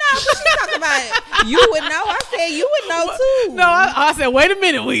now. No, but she's talking about it. You would know. I said you would know too. No, I said, wait a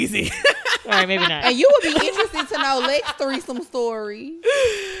minute, Weezy. All right, maybe not. And you would be interested to know Lex threesome story.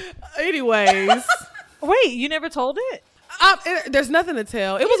 Anyways. Wait, you never told it? There's nothing to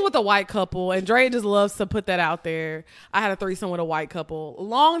tell. It was with a white couple, and Dre just loves to put that out there. I had a threesome with a white couple a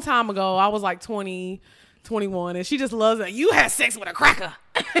long time ago. I was like 20, 21, and she just loves it. You had sex with a cracker.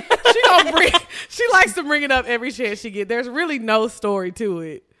 She likes to bring it up every chance she gets. There's really no story to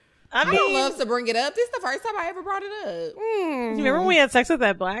it. I don't love to bring it up. This is the first time I ever brought it up. You remember when we had sex with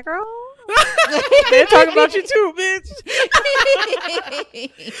that black girl? They're talking about you too, bitch.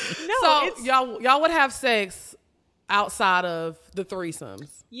 No, so y'all would have sex outside of the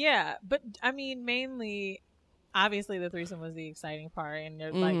threesomes. Yeah, but I mean, mainly, obviously, the threesome was the exciting part, and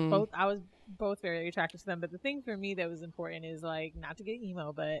they're like both. I was both very attracted to them. But the thing for me that was important is like not to get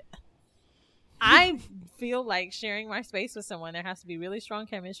emo, but I feel like sharing my space with someone, there has to be really strong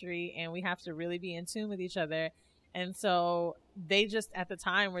chemistry, and we have to really be in tune with each other. And so they just at the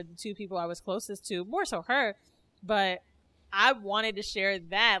time were the two people I was closest to, more so her, but I wanted to share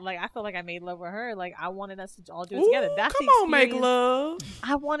that. Like, I felt like I made love with her. Like, I wanted us to all do it together. That's come on, make love.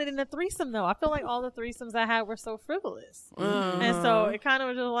 I wanted in a threesome, though. I feel like all the threesomes I had were so frivolous. And so it kind of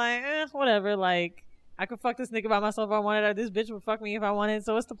was just like, whatever. Like, I could fuck this nigga by myself if I wanted, or this bitch would fuck me if I wanted.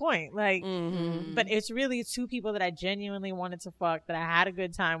 So what's the point? Like, but it's really two people that I genuinely wanted to fuck, that I had a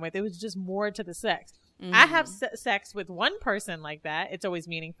good time with. It was just more to the sex. I have sex with one person like that. It's always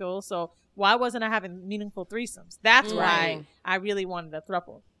meaningful. So why wasn't I having meaningful threesomes? That's why I really wanted a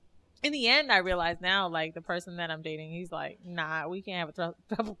throuple. In the end, I realize now, like, the person that I'm dating, he's like, nah, we can't have a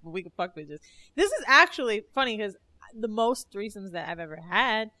throuple, but we can fuck bitches. This is actually funny because the most threesomes that I've ever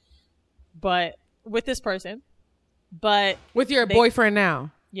had, but with this person, but with your boyfriend now.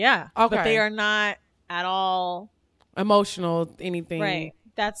 Yeah. Okay. But they are not at all emotional, anything. Right.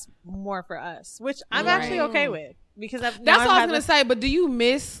 That's more for us, which I'm actually okay with, because that's what I was gonna say. But do you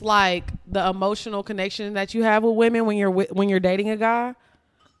miss like the emotional connection that you have with women when you're dating a guy?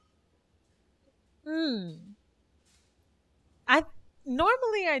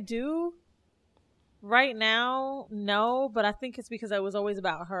 Normally I do. Right now, no, but I think it's because it was always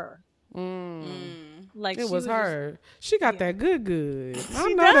about her. Like, it was her. She got that good.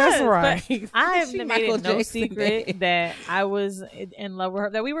 I know does, that's right. I have made it no secret that I was in love with her.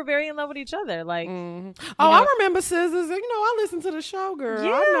 That we were very in love with each other. Like, I remember Scissors. I listened to the show, girl.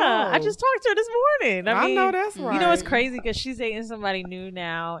 Yeah, I just talked to her this morning. I mean, know that's right. You know, it's crazy because she's dating somebody new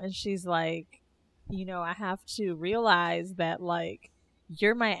now, and she's like, I have to realize that, like,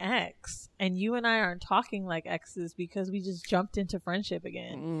 you're my ex, and you and I aren't talking like exes because we just jumped into friendship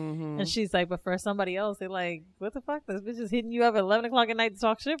again. And she's like, but for somebody else, they're like, what the fuck? This bitch is hitting you up at 11 o'clock at night to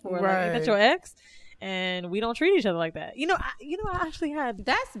talk shit for. Right. Like, ain't that your ex? And we don't treat each other like that. I actually had.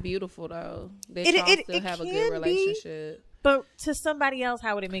 That's beautiful though. That y'all still have a good relationship. But to somebody else,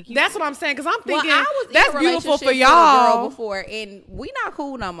 how would it make you? That's what I'm saying. Because I'm thinking, I was that's in a beautiful for with a y'all girl before, and we not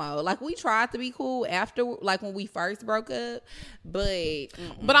cool no more. Like, we tried to be cool after, like, when we first broke up, but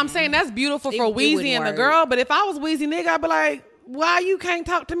I'm saying that's beautiful for Weezy and the girl. But if I was Weezy nigga, I'd be like, why you can't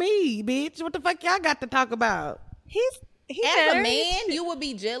talk to me, bitch? What the fuck y'all got to talk about? As a man, you would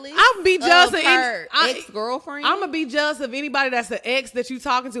be jealous. I would be jealous of her ex-girlfriend. I'm gonna be jealous of anybody that's the ex that you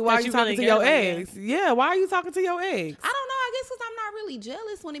talking to. Why are you talking to your ex? Yeah, why are you talking to your ex? I don't know. I guess because I'm not really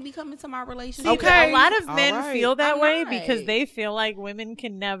jealous when it be coming to my relationship. Okay, a lot of men feel that way because they feel like women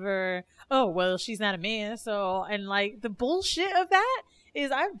can never. Oh well, she's not a man, so and like the bullshit of that.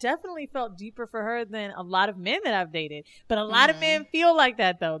 I've definitely felt deeper for her than a lot of men that I've dated. But a lot of men feel like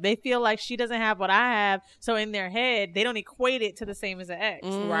that, though. They feel like she doesn't have what I have. So in their head, they don't equate it to the same as an ex.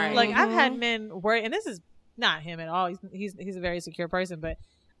 Right. Like, I've had men worry, and this is not him at all. He's a very secure person, but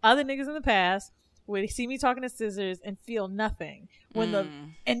other niggas in the past would see me talking to Scissors and feel nothing when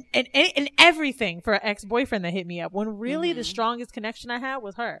and everything for an ex-boyfriend that hit me up, when really the strongest connection I had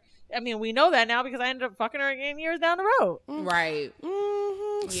was her. I mean, we know that now because I ended up fucking her again years down the road. Right.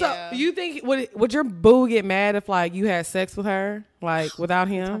 Mm-hmm. Yeah. So you think would your boo get mad if like you had sex with her, like without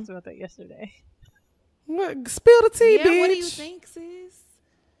We him? talked about that yesterday. What, spill the tea, Yeah, bitch. what do you think, sis?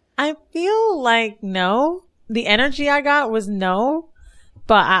 I feel like no. The energy I got was no.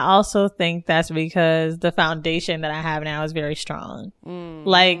 But I also think that's because the foundation that I have now is very strong.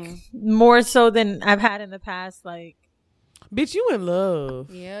 Like, more so than I've had in the past. Like, Bitch, you in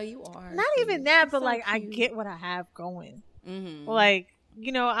love. Yeah, you are. not sis. even that, but So like, I cute. get what I have going. Mhm. Like,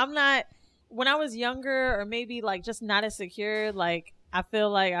 you know, I'm not, when I was younger or maybe like just not as secure, like, I feel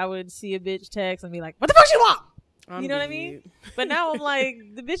like I would see a bitch text and be like, what the fuck you want? You know what I mean? But now I'm like,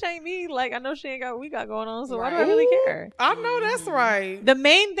 the bitch ain't me. Like, I know she ain't got what we got going on, so why do I Right. really care? I know that's right. The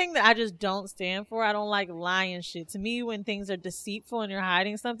main thing that I just don't stand for, I don't like lying shit. To me, when things are deceitful and you're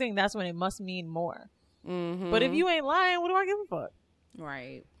hiding something, that's when it must mean more. Mm-hmm. But if you ain't lying, what do I give a fuck?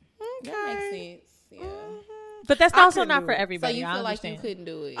 Right. Okay. That makes sense. Yeah. But that's I also couldn't not do for it. So everybody. So you I feel like you understand. couldn't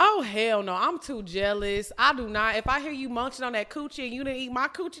do it? Oh hell no! I'm too jealous. I do not. If I hear you munching on that coochie and you didn't eat my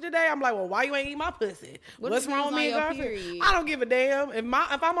coochie today, I'm like, well, why you ain't eat my pussy? What What's if you wrong was with me on and your girlfriend? period? I don't give a damn. If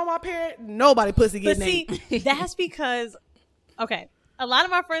I'm on my period, nobody pussy But getting see, ate. that's because, okay, a lot of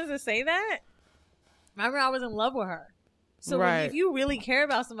my friends that say that, remember I was in love with her. So Right. if you really care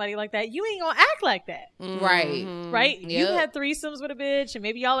about somebody like that, you ain't gonna act like that. Right. Right? Yep. You've had threesomes with a bitch and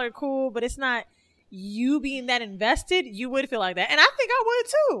maybe y'all are cool, but it's not you being that invested. You would feel like that. And I think I would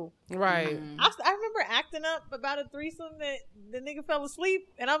too. Right. I remember acting up about a threesome that the nigga fell asleep,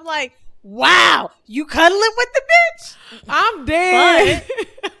 and I'm like, wow, you cuddling with the bitch? I'm dead.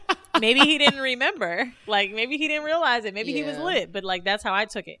 Maybe he didn't remember. Like, maybe he didn't realize it. Maybe he was Yeah. lit. But, like, that's how I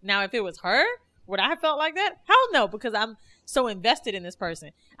took it. Now, if it was her, would I have felt like that? Hell no, because I'm so invested in this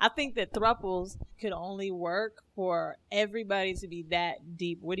person. I think that thruples could only work for everybody to be that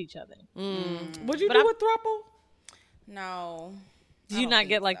deep with each other. Would you But do I'm- a throuple? No. Do I you don't not think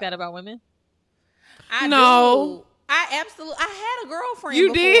get like so. that about women? I No. do. I absolutely. I had a girlfriend.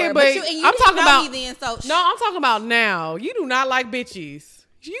 You before, did, but you, and you I'm didn't talking know about- me then. So No, I'm talking about now. You do not like bitches.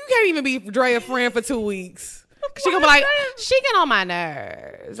 You can't even be Drea friend for 2 weeks. She gonna be like, she get on my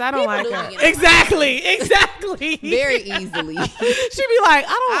nerves. I don't like do her. get on my Exactly. very easily. She be like,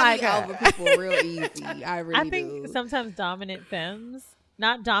 I don't I like be her. over people real easy. I really I think do. sometimes dominant femmes,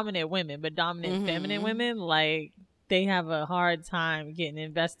 not dominant women, but dominant feminine women, like, they have a hard time getting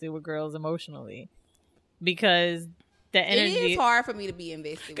invested with girls emotionally because the It energy. is hard for me to be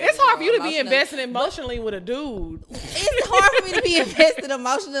invested. With It's a hard for girl you to be emotionally. invested emotionally with a dude. It's hard for me to be invested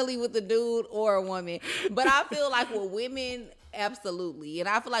emotionally with a dude or a woman. But I feel like with women, absolutely. And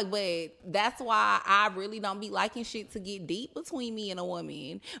I feel like, but that's why I really don't be liking shit to get deep between me and a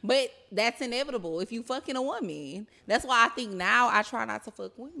woman. But that's inevitable if you fucking a woman. That's why I think now I try not to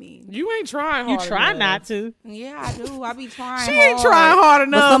fuck women. You ain't trying you hard try enough. not to. Yeah, I do. I be trying She hard. ain't trying hard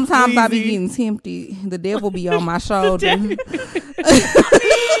enough. But sometimes I be Weezy. getting tempted. The devil be on my shoulder.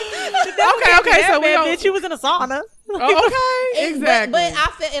 Okay, so we man, don't. bitch, you was in a sauna. Oh, okay, exactly. But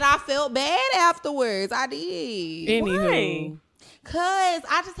I felt bad afterwards. I did. Anywho, Cause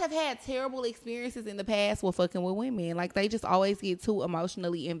I just have had terrible experiences in the past with fucking with women. Like they just always get too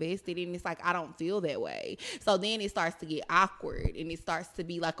emotionally invested, and it's like I don't feel that way. So then it starts to get awkward, and it starts to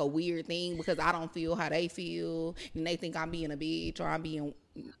be like a weird thing because I don't feel how they feel, and they think I'm being a bitch or I'm being.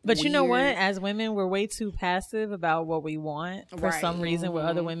 But you know what? weird. As women, we're way too passive about what we want for some Right. reason with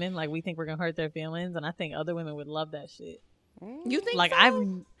other women. Like, we think we're going to hurt their feelings. And I think other women would love that shit. You think Like,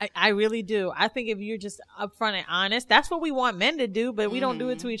 so? I really do. I think if you're just upfront and honest, that's what we want men to do, but we don't do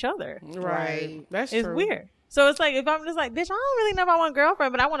it to each other. right? That's It's true. weird. So it's like, if I'm just like, bitch, I don't really know if I want a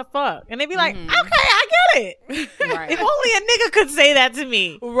girlfriend, but I want to fuck. And they be like, okay, I get it. Right. If only a nigga could say that to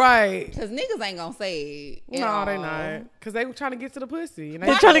me. Right? Because niggas ain't gonna say it. at No, they all. not. Because they were trying to get to the pussy. And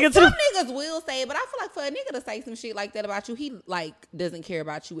They're trying to get to Some the... niggas will say it, but I feel like for a nigga to say some shit like that about you, he like doesn't care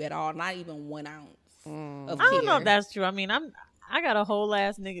about you at all, not even 1 ounce of care. I don't know if that's true. I mean, I got a whole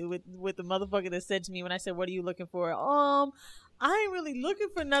ass nigga with the motherfucker that said to me when I said, "What are you looking for?" I ain't really looking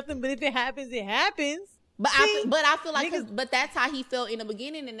for nothing, but if it happens, it happens. But See? I feel like, Niggas- but that's how he felt in the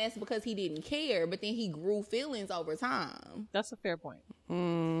beginning, and that's because he didn't care. But then he grew feelings over time. That's a fair point.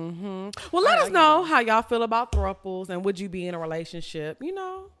 Well, let us know how y'all feel about thruples and would you be in a relationship,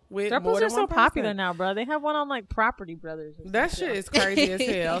 with more Thruples than are so one popular person. now, bro. They have one on like Property Brothers. That shit is crazy as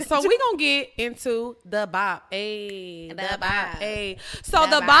hell. So we gonna get into the bop. The bop. So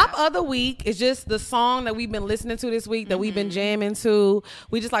the bop of the week is just the song that we've been listening to this week that we've been jamming to.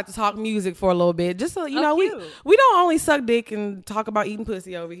 We just like to talk music for a little bit. Just so you know, we don't only suck dick and talk about eating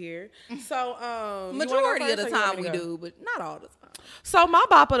pussy over here. So majority of the time we do, but not all the time. So my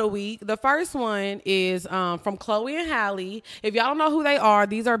bop of the week, the first one is from Chloe and Halle. If y'all don't know who they are,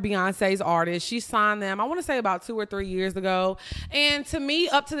 these are Beyonce's artists. She signed them, I want to say about 2 or 3 years ago. And to me,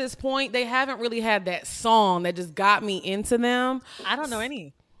 up to this point, they haven't really had that song that just got me into them. I don't know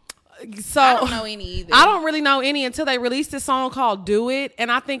any. So I don't know any either. I don't really know any until they released this song called Do It.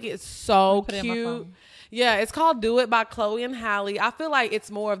 And I think it's so Put it in my cute. phone. Yeah, it's called Do It by Chloe and Halle. I feel like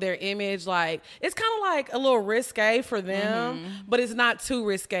it's more of their image. Like, it's kind of like a little risque for them, but it's not too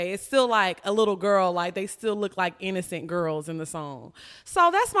risque. It's still like a little girl. Like, they still look like innocent girls in the song. So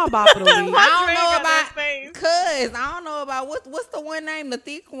that's my bop of the week. I don't know about what's the one name, the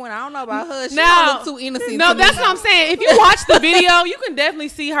thick one. I don't know about her. She don't look too innocent. No, to me, that's though. what I'm saying. If you watch the video, you can definitely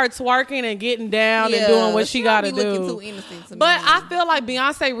see her twerking and getting down and doing what she got to don't be do. looking too innocent to But me. I feel like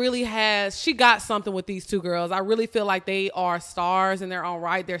Beyonce really she got something with these two girls. I really feel like they are stars in their own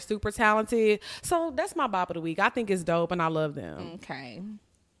right. They're super talented. So that's my bop of the week. I think it's dope and I love them. Okay.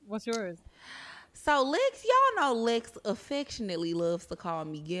 What's yours? So Lex, y'all know Lex affectionately loves to call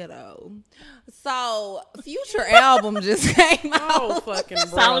me ghetto. So Future album just came out. Oh, fucking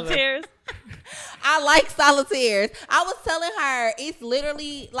brother. Solitaires. I like Solitaires. I was telling her it's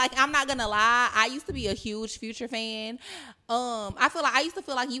literally like, I'm not gonna lie, I used to be a huge Future fan. I used to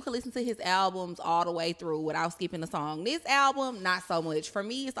feel like you could listen to his albums all the way through without skipping a song. This album, not so much. For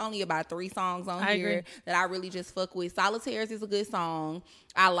me, it's only about 3 songs on I here agree. that I really just fuck with. Solitaires is a good song.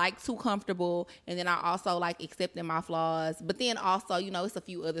 I like Too Comfortable, and then I also like Accepting My Flaws. But then also, it's a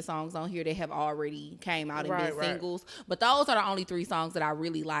few other songs on here that have already came out and been singles. But those are the only 3 songs that I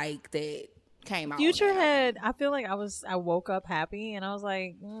really like that came out. Future had, I feel like I woke up happy and I was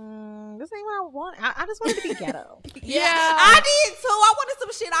like, this ain't what I want. I just wanted to be ghetto. Yeah, I did too. I wanted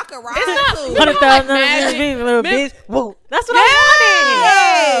some shit I could ride to. Little bitch. Whoa, that's what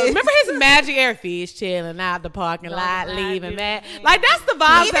I wanted. Remember his Magic Air Fish chilling out the parking lot, leaving that. Like, that's the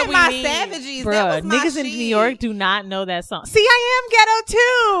vibes that Even we my need. Savages, Bruh, that was my niggas in shit. New York do not know that song. See, I am ghetto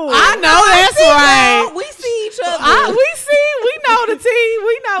too. I know that's right. We see each other. We know the tea.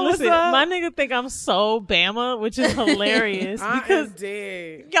 We know Listen, what's up. my nigga think I'm so Bama, which is hilarious because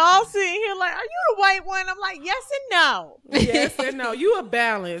dead. y'all sitting here like, are you the white one? I'm like, yes and no. Yes and no. You a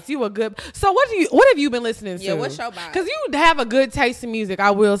balance. You a good. So what have you been listening to? Yeah, what's your vibe? Because you have a good taste in music,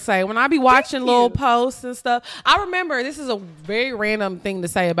 I will say. When I be watching little posts and stuff, I remember, this is a very random thing to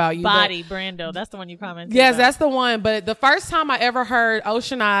say about you. Body Brando, that's the one you commented. Yes, about. that's the one. But the first time I ever heard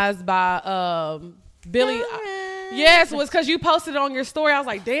Oceanized by Billy, yes, was because you posted it on your story. I was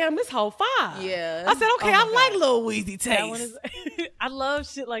like, damn, this whole fire. Yeah. I said, okay, I like Lil Weezy taste. That one is, I love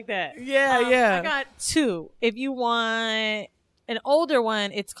shit like that. Yeah. I got 2. If you want an older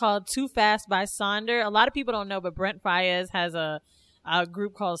one, it's called Too Fast by Sonder. A lot of people don't know, but Brent Faiyaz has a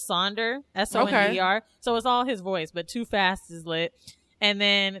group called Sonder, Sonder. So it's all his voice, but Too Fast is lit. And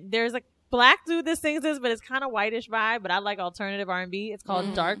then there's a black dude that sings this, but it's kind of whitish vibe, but I like alternative R&B. It's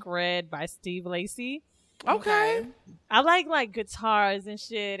called Dark Red by Steve Lacy. Okay. I like guitars and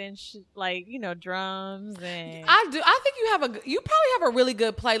shit and like, drums and I do. I think you probably have a really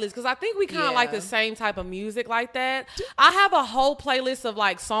good playlist because I think we kind of like Yeah. the same type of music like that. I have a whole playlist of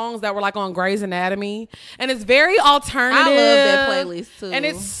like songs that were like on Grey's Anatomy, and it's very alternative. I love that playlist too. and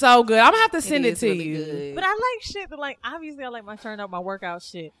it's so good. I'm gonna have to send it is to really you. good. But I like shit that, like, obviously I like my turn up, my workout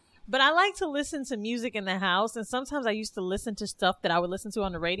shit. But I like to listen to music in the house, and sometimes I used to listen to stuff that I would listen to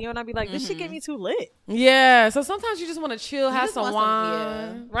on the radio, and I'd be like, this shit get me too lit. Yeah. So sometimes you just want to chill, have just some want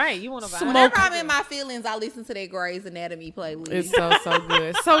wine. Right, you want to vibe. Whenever I'm in my feelings, I listen to that Grey's Anatomy playlist. It's so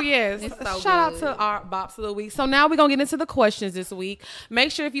good. So yes, It's so shout good. out to our bops of the week. So now we're gonna get into the questions this week.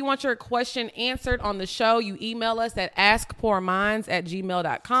 Make sure if you want your question answered on the show, you email us at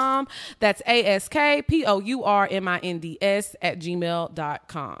askpourminds@gmail.com. That's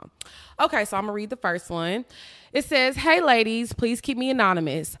askpourminds@gmail.com. Okay, so I'm gonna read the first one. It says, hey ladies, please keep me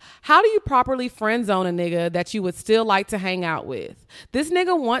anonymous. How do you properly friend zone a nigga that you would still like to hang out with? This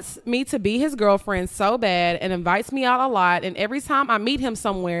nigga wants me to be his girlfriend so bad and invites me out a lot, and every time I meet him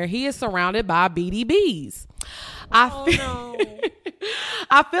somewhere, he is surrounded by BDBs. I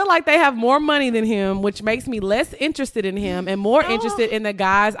feel like they have more money than him, which makes me less interested in him and more interested in the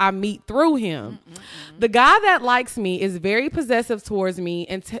guys I meet through him. The guy that likes me is very possessive towards me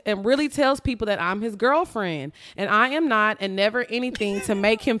and really tells people that I'm his girlfriend. And I am not, and never anything to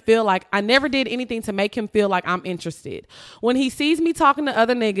make him feel like, I never did anything to make him feel like I'm interested. When he sees me talking to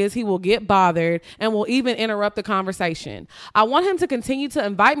other niggas, he will get bothered and will even interrupt the conversation. I want him to continue to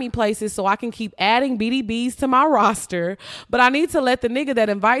invite me places so I can keep adding BDBs to my roster, but I need to let the nigga that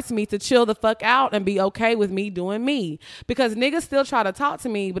invites me to chill the fuck out and be okay with me doing me. Because niggas still try to talk to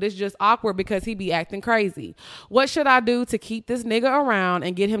me, but it's just awkward because he be acting crazy. What should I do to keep this nigga around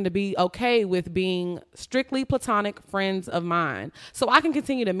and get him to be okay with being strictly platonic friends of mine so I can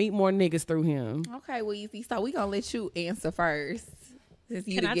continue to meet more niggas through him? Okay, well, Easy, so we gonna let you answer first.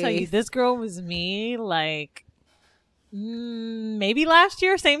 Can I tell you, this girl was me like maybe last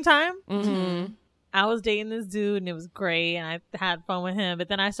year, same time. Mm-hmm. I was dating this dude and it was great and I had fun with him, but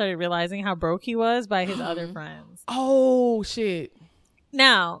then I started realizing how broke he was by his other friends. Oh shit.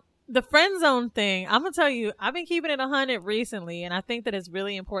 Now, the friend zone thing, I'm gonna tell you, I've been keeping it 100 recently, and I think that it's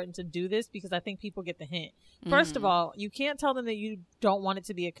really important to do this because I think people get the hint. First of all, you can't tell them that you don't want it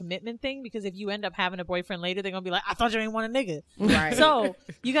to be a commitment thing, because if you end up having a boyfriend later, they're gonna be like, I thought you ain't want a nigga. Right. So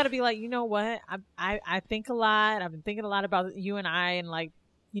you gotta be like, you know what? I think a lot. I've been thinking a lot about you and I, and like,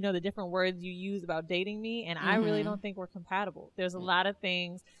 you know, the different words you use about dating me, and I really don't think we're compatible. There's a lot of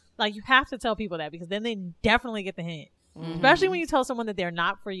things, like, you have to tell people that, because then they definitely get the hint. Especially when you tell someone that they're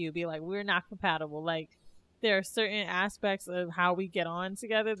not for you. Be like, we're not compatible. Like, there are certain aspects of how we get on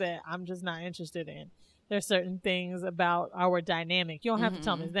together that I'm just not interested in. There's certain things about our dynamic. You don't have to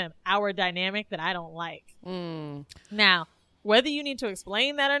tell me it's them. Our dynamic that I don't like. Now, whether you need to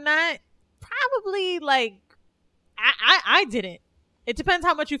explain that or not, probably, like, I didn't. It depends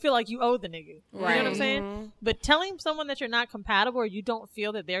how much you feel like you owe the nigga. You know what I'm saying? But telling someone that you're not compatible, or you don't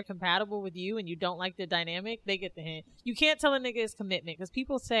feel that they're compatible with you and you don't like the dynamic, they get the hint. You can't tell a nigga it's commitment, because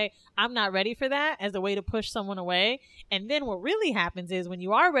people say, I'm not ready for that, as a way to push someone away. And then what really happens is when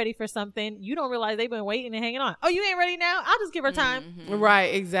you are ready for something, you don't realize they've been waiting and hanging on. Oh, you ain't ready now? I'll just give her time.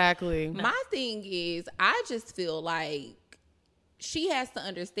 Right, exactly. My thing is, I just feel like she has to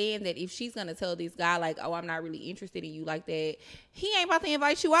understand that if she's gonna tell this guy like, oh, I'm not really interested in you like that, he ain't about to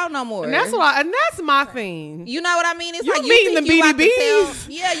invite you out no more. And that's my thing. You know what I mean? It's you like, you meeting think the you about to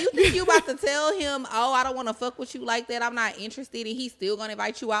BDBs? you think you about to tell him, oh, I don't want to fuck with you like that, I'm not interested, and he's still gonna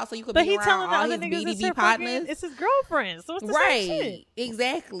invite you out so you could But be he around telling the all other his niggas it's BDB her partners. it's his girlfriend. So it's the same shit.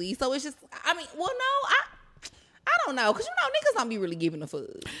 Exactly. So it's just, I mean, well, no, I don't know, because you know niggas don't be really giving a fuck.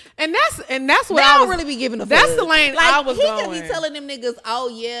 And that's what They I don't was really be giving a fuck. That's the lane like, I was he going. could be telling them niggas, oh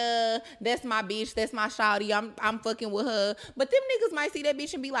yeah, that's my bitch, that's my shawty, I'm fucking with her. But them niggas might see that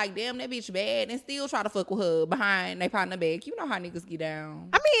bitch and be like, damn, that bitch bad, and still try to fuck with her behind they partner back. You know how niggas get down.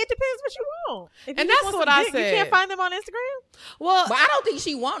 I mean, it depends what you want. If And you just that's want what some I dick, said. You can't find them on Instagram. Well, But I don't think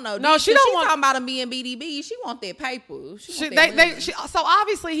she want no. No, dick, she 'cause don't want- talking about him being BDB. She want that paper. so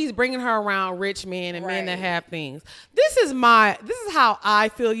obviously he's bringing her around rich men and men that Right. have things. This is how I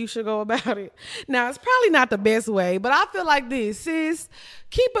feel you should go about it. Now, it's probably not the best way, but I feel like this, sis,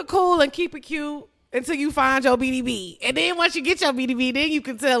 keep it cool and keep it cute until you find your BDB. And then once you get your BDB, then you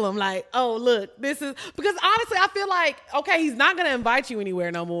can tell him like, oh, look, this is, because honestly, I feel like, okay, he's not going to invite you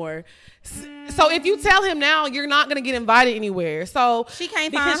anywhere no more. So if you tell him now, you're not going to get invited anywhere. So she can't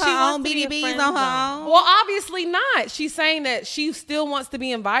Because find she her wants own to be a BDBs friend on her zone. own. well, obviously not. She's saying that she still wants to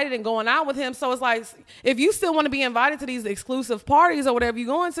be invited and going out with him. So it's like, if you still want to be invited to these exclusive parties or whatever you're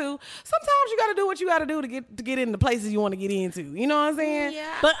going to, sometimes you got to do what you got to do to get in the places you want to get into. You know what I'm saying?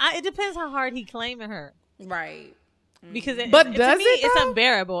 Yeah. But it depends how hard he claiming her. Right. Because But to does me, it, it's though?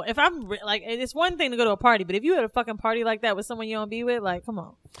 unbearable. If I'm like, it's one thing to go to a party, but if you had a fucking party like that with someone you don't be with, like, come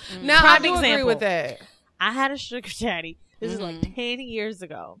on. Now, I Prime do agree example. with that. I had a sugar daddy. This is like 10 years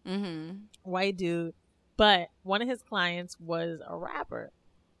ago. White dude. But one of his clients was a rapper.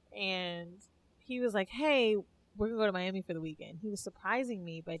 And he was like, hey, we're going to go to Miami for the weekend. He was surprising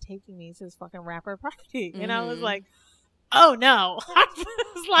me by taking me to his fucking rapper party. And I was like, oh no. I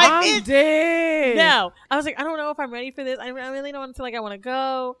was like, I'm bitch, dead. no. I was like, I don't know if I'm ready for this. I really don't feel like I want to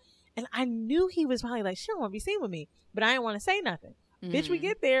go. And I knew he was probably like, she don't want to be seen with me. But I didn't want to say nothing. Bitch, we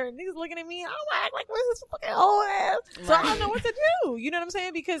get there and niggas looking at me. I'm like, where's this fucking old ass? So I don't know what to do. You know what I'm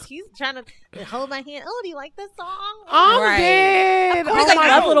saying? Because he's trying to hold my hand. Oh, do you like this song? I'm Right. dead. Of course, Oh I my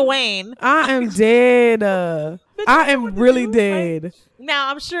love God. Lil Wayne. I am dead. But you I know am what to really do, dead. like- Now,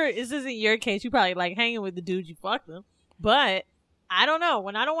 I'm sure this isn't your case. You probably like hanging with the dude you fucked them. But I don't know.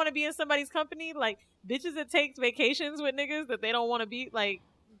 When I don't want to be in somebody's company, like bitches that take vacations with niggas that they don't want to be like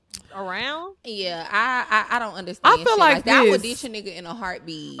around. Yeah, I don't understand. I feel shit like that. I would this. ditch a nigga in a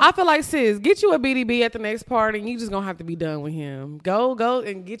heartbeat. I feel like, sis, get you a BDB at the next party and you just gonna have to be done with him. Go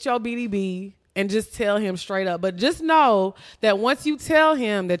and get your BDB and just tell him straight up. But just know that once you tell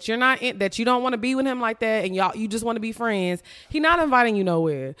him that you're not that you don't want to be with him like that, and you just want to be friends, he's not inviting you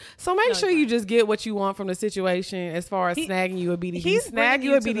nowhere. So make sure you just get what you want from the situation as far as snagging you a BDB. He's snag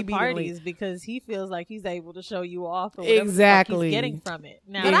you a BDB parties because he feels like he's able to show you off. Or whatever exactly. he's getting from it.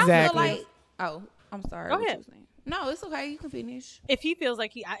 Now, But exactly. I feel like, I'm sorry. Go what ahead. you saying? No, it's okay. You can finish. If he feels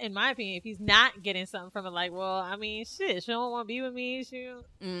like in my opinion, if he's not getting something from it, like, well, I mean, shit, she don't want to be with me.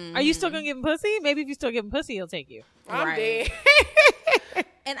 Are you still gonna give him pussy? Maybe if you still give him pussy, he'll take you. I'm dead.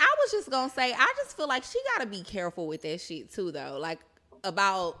 And I was just gonna say, I just feel like she gotta be careful with that shit too, though. Like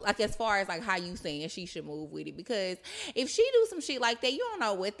about like as far as like how you saying she should move with it, because if she do some shit like that, you don't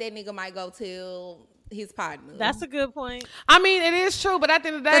know what that nigga might go tell his partner. That's a good point. I mean, it is true, but at the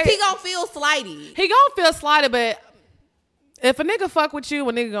end of the day, because he gonna feel slighted. He gonna feel slighted, but if a nigga fuck with you,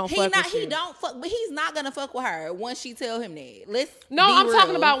 a nigga gonna fuck with you. He don't fuck, but he's not gonna fuck with her once she tell him that. I'm real.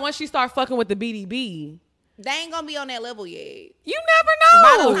 talking about once she start fucking with the BDB. They ain't gonna be on that level yet. You never know.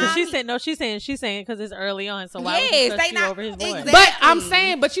 By the time She's saying because it's early on. So why would Yes, you they trust you not- over his boy? exactly. But I'm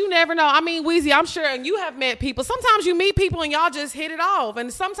saying, but you never know. I mean, Weezy, I'm sure, and you have met people. Sometimes you meet people and y'all just hit it off,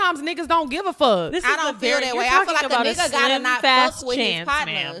 and sometimes niggas don't give a fuck. This I is don't a feel very- that you're way. I feel talking like a about nigga gotta slim, not fast fuck with his chance,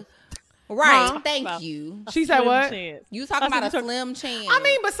 partner. ma'am. Right. Huh? Thank you. She said Slim what? chance. You talking I about a said slim chance. I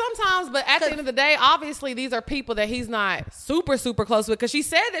mean, but sometimes, but at the end of the day, obviously these are people that he's not super, super close with. Because she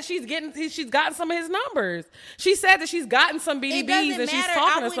said that she's gotten some of his numbers. She said that she's gotten some it BDBs doesn't and she's matter.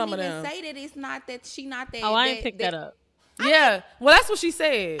 talking I to some of wouldn't them. even say that it's not that she not that. Oh, I didn't pick that up. Yeah, well, that's what she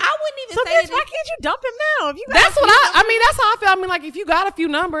said. I wouldn't even So say bitch, that. why can't you dump him now? If you got That's what I mean. That's how I feel. I mean, like if you got a few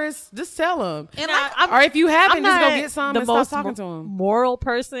numbers, just tell them. And Nah, like, Or if you haven't, I'm just go not get some the and stop most talking to him. moral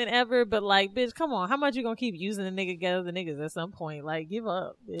person ever, but like, bitch, come on, how much you gonna keep using the nigga together the niggas at some point? Like, give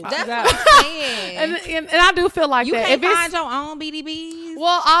up. Bitch. that's got- what I'm saying. And I do feel like you that. can't If it's- find your own BDBs.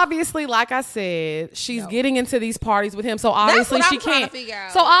 Well, obviously, like I said, she's getting into these parties with him, so obviously what she I'm trying to can't. figure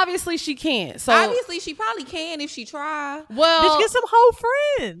out. So obviously she can't. So Obviously, she probably can if she try. well, Bitch, get some whole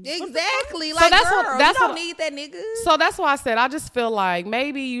friends. Exactly. So Like, that's girl, what- that's you don't what- need that nigga. So that's why I said I just feel like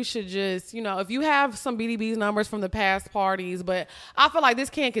maybe you should just, if you have some BDB's numbers from the past parties, but I feel like this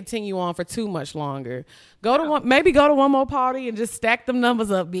can't continue on for too much longer. Go to one more party and just stack them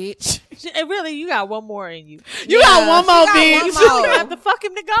numbers up, bitch. And really, you got one more in you. You got one more, bitch. one more. You have to fuck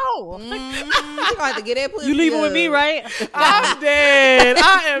him to go. You gonna have to get that pussy. You leaving with up. me, right? I'm dead.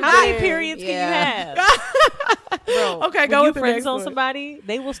 I am How many dead. periods Yeah. can you have? Bro, Okay, when go you with the friend next zone one. somebody,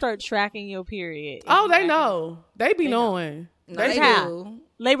 they will start tracking your period. Oh, they know. They be know. knowing. No, They they do. How? do.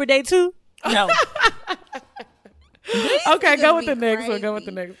 Labor Day too? No. Okay, go niggas with the be next one. Go with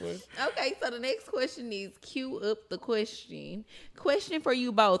crazy. the next one. Okay, so the next question is cue up the question. Question for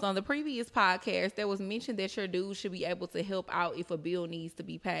you both. On the previous podcast, there was mention that your dude should be able to help out if a bill needs to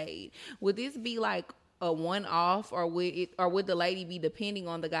be paid. Would this be like a one-off, or would the lady be depending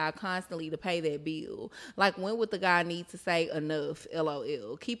on the guy constantly to pay that bill? Like, when would the guy need to say enough?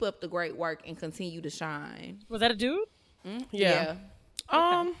 LOL. Keep up the great work and continue to shine. Was that a dude? Yeah.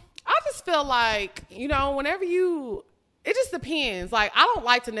 I just feel like, whenever it just depends. Like, I don't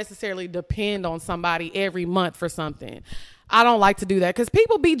like to necessarily depend on somebody every month for something. I don't like to do that because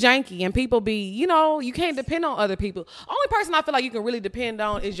people be janky and people be, you can't depend on other people. Only person I feel like you can really depend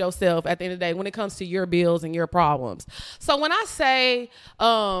on is yourself at the end of the day when it comes to your bills and your problems. So when I say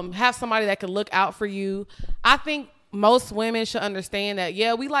have somebody that can look out for you, I think most women should understand that,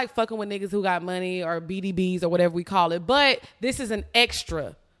 yeah, we like fucking with niggas who got money or BDBs or whatever we call it, but this is an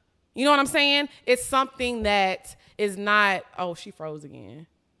extra. You know what I'm saying? It's something that is not, oh, she froze again.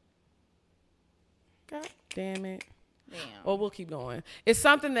 God damn it. Damn. Well, we'll keep going. It's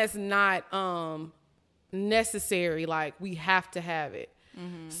something that's not necessary, like we have to have it.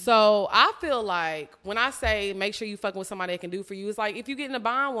 So I feel like when I say make sure you fucking with somebody that can do for you, it's like if you get in a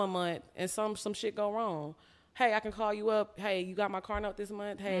bind one month and some shit go wrong, hey, I can call you up. Hey, you got my car note this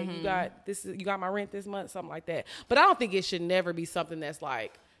month. Hey, you got my rent this month, something like that. But I don't think it should never be something that's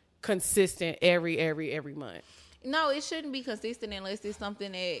like consistent every month. No, it shouldn't be consistent unless it's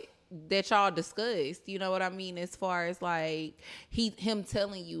something that y'all discussed. You know what I mean? As far as like him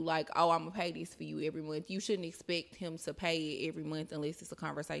telling you like, oh, I'm gonna pay this for you every month. You shouldn't expect him to pay it every month unless it's a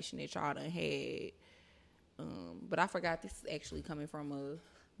conversation that y'all done had. But I forgot this is actually coming from a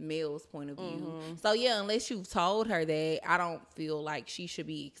male's point of view. So yeah, unless you've told her that, I don't feel like she should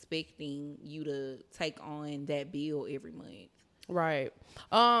be expecting you to take on that bill every month. Right.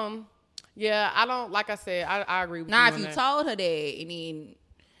 Yeah, I don't, like I said, I agree with Now, you if on you that. told her that and then,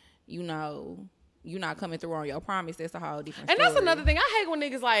 you're not coming through on your promise, that's a whole different And story. that's another thing. I hate when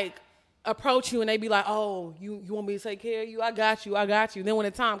niggas like approach you and they be like, oh, you want me to take care of you? I got you. Then when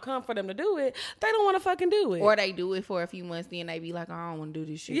the time comes for them to do it, they don't want to fucking do it. Or they do it for a few months, then they be like, I don't want to do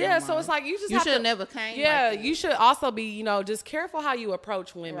this shit. Yeah, no so more. it's like you should have have never came. Yeah, like that. you should also be, just careful how you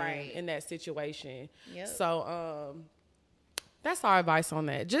approach women Right. in that situation. Yep. So that's our advice on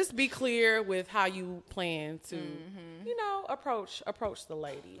that. Just be clear with how you plan to, approach the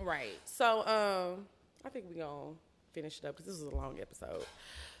lady. Right. So I think we're gonna finish it up because this was a long episode.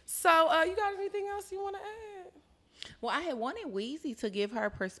 So you got anything else you want to add? Well, I had wanted Weezy to give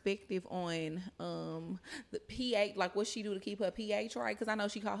her perspective on the pH, like what she do to keep her pH right. Because I know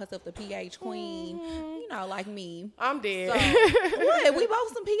she called herself the pH queen, like me. I'm dead. So, what? We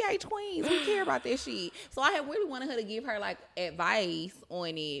both some pH queens. We care about that shit. So I had really wanted her to give her like advice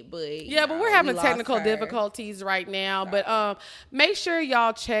on it, but yeah, but we're having we technical lost her. difficulties right now. But make sure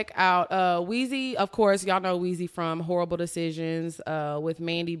y'all check out Weezy. Of course, y'all know Weezy from Horrible Decisions with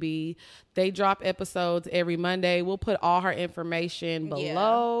Mandy B. They drop episodes every Monday. We'll put all her information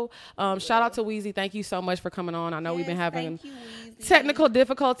below. Shout out to Weezy. Thank you so much for coming on. I know we've been having technical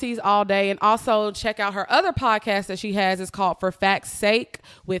difficulties all day. And also check out her other podcast that she has. It's called For Fact's Sake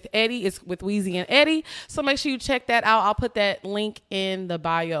with Eddie. It's with Weezy and Eddie. So make sure you check that out. I'll put that link in the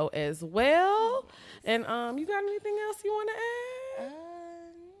bio as well. And you got anything else you want to add?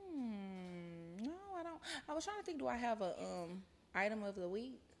 No, I don't. I was trying to think, do I have a item of the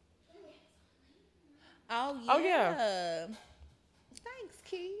week? Oh yeah. Thanks,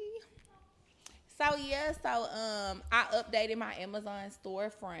 Key. So I updated my Amazon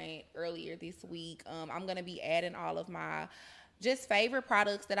storefront earlier this week. I'm gonna be adding all of my just favorite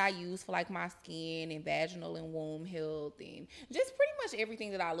products that I use for like my skin and vaginal and womb health and just pretty much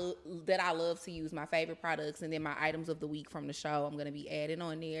everything that I love to use, my favorite products, and then my items of the week from the show I'm gonna be adding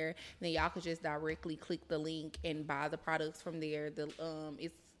on there. And then y'all could just directly click the link and buy the products from there.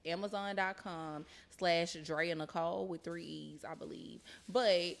 It's Amazon.com/Drea Nicole with 3 E's, I believe.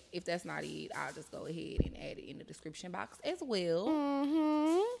 But if that's not it, I'll just go ahead and add it in the description box as well.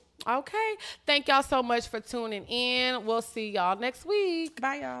 Okay. Thank y'all so much for tuning in. We'll see y'all next week.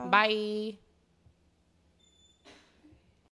 Bye, y'all. Bye.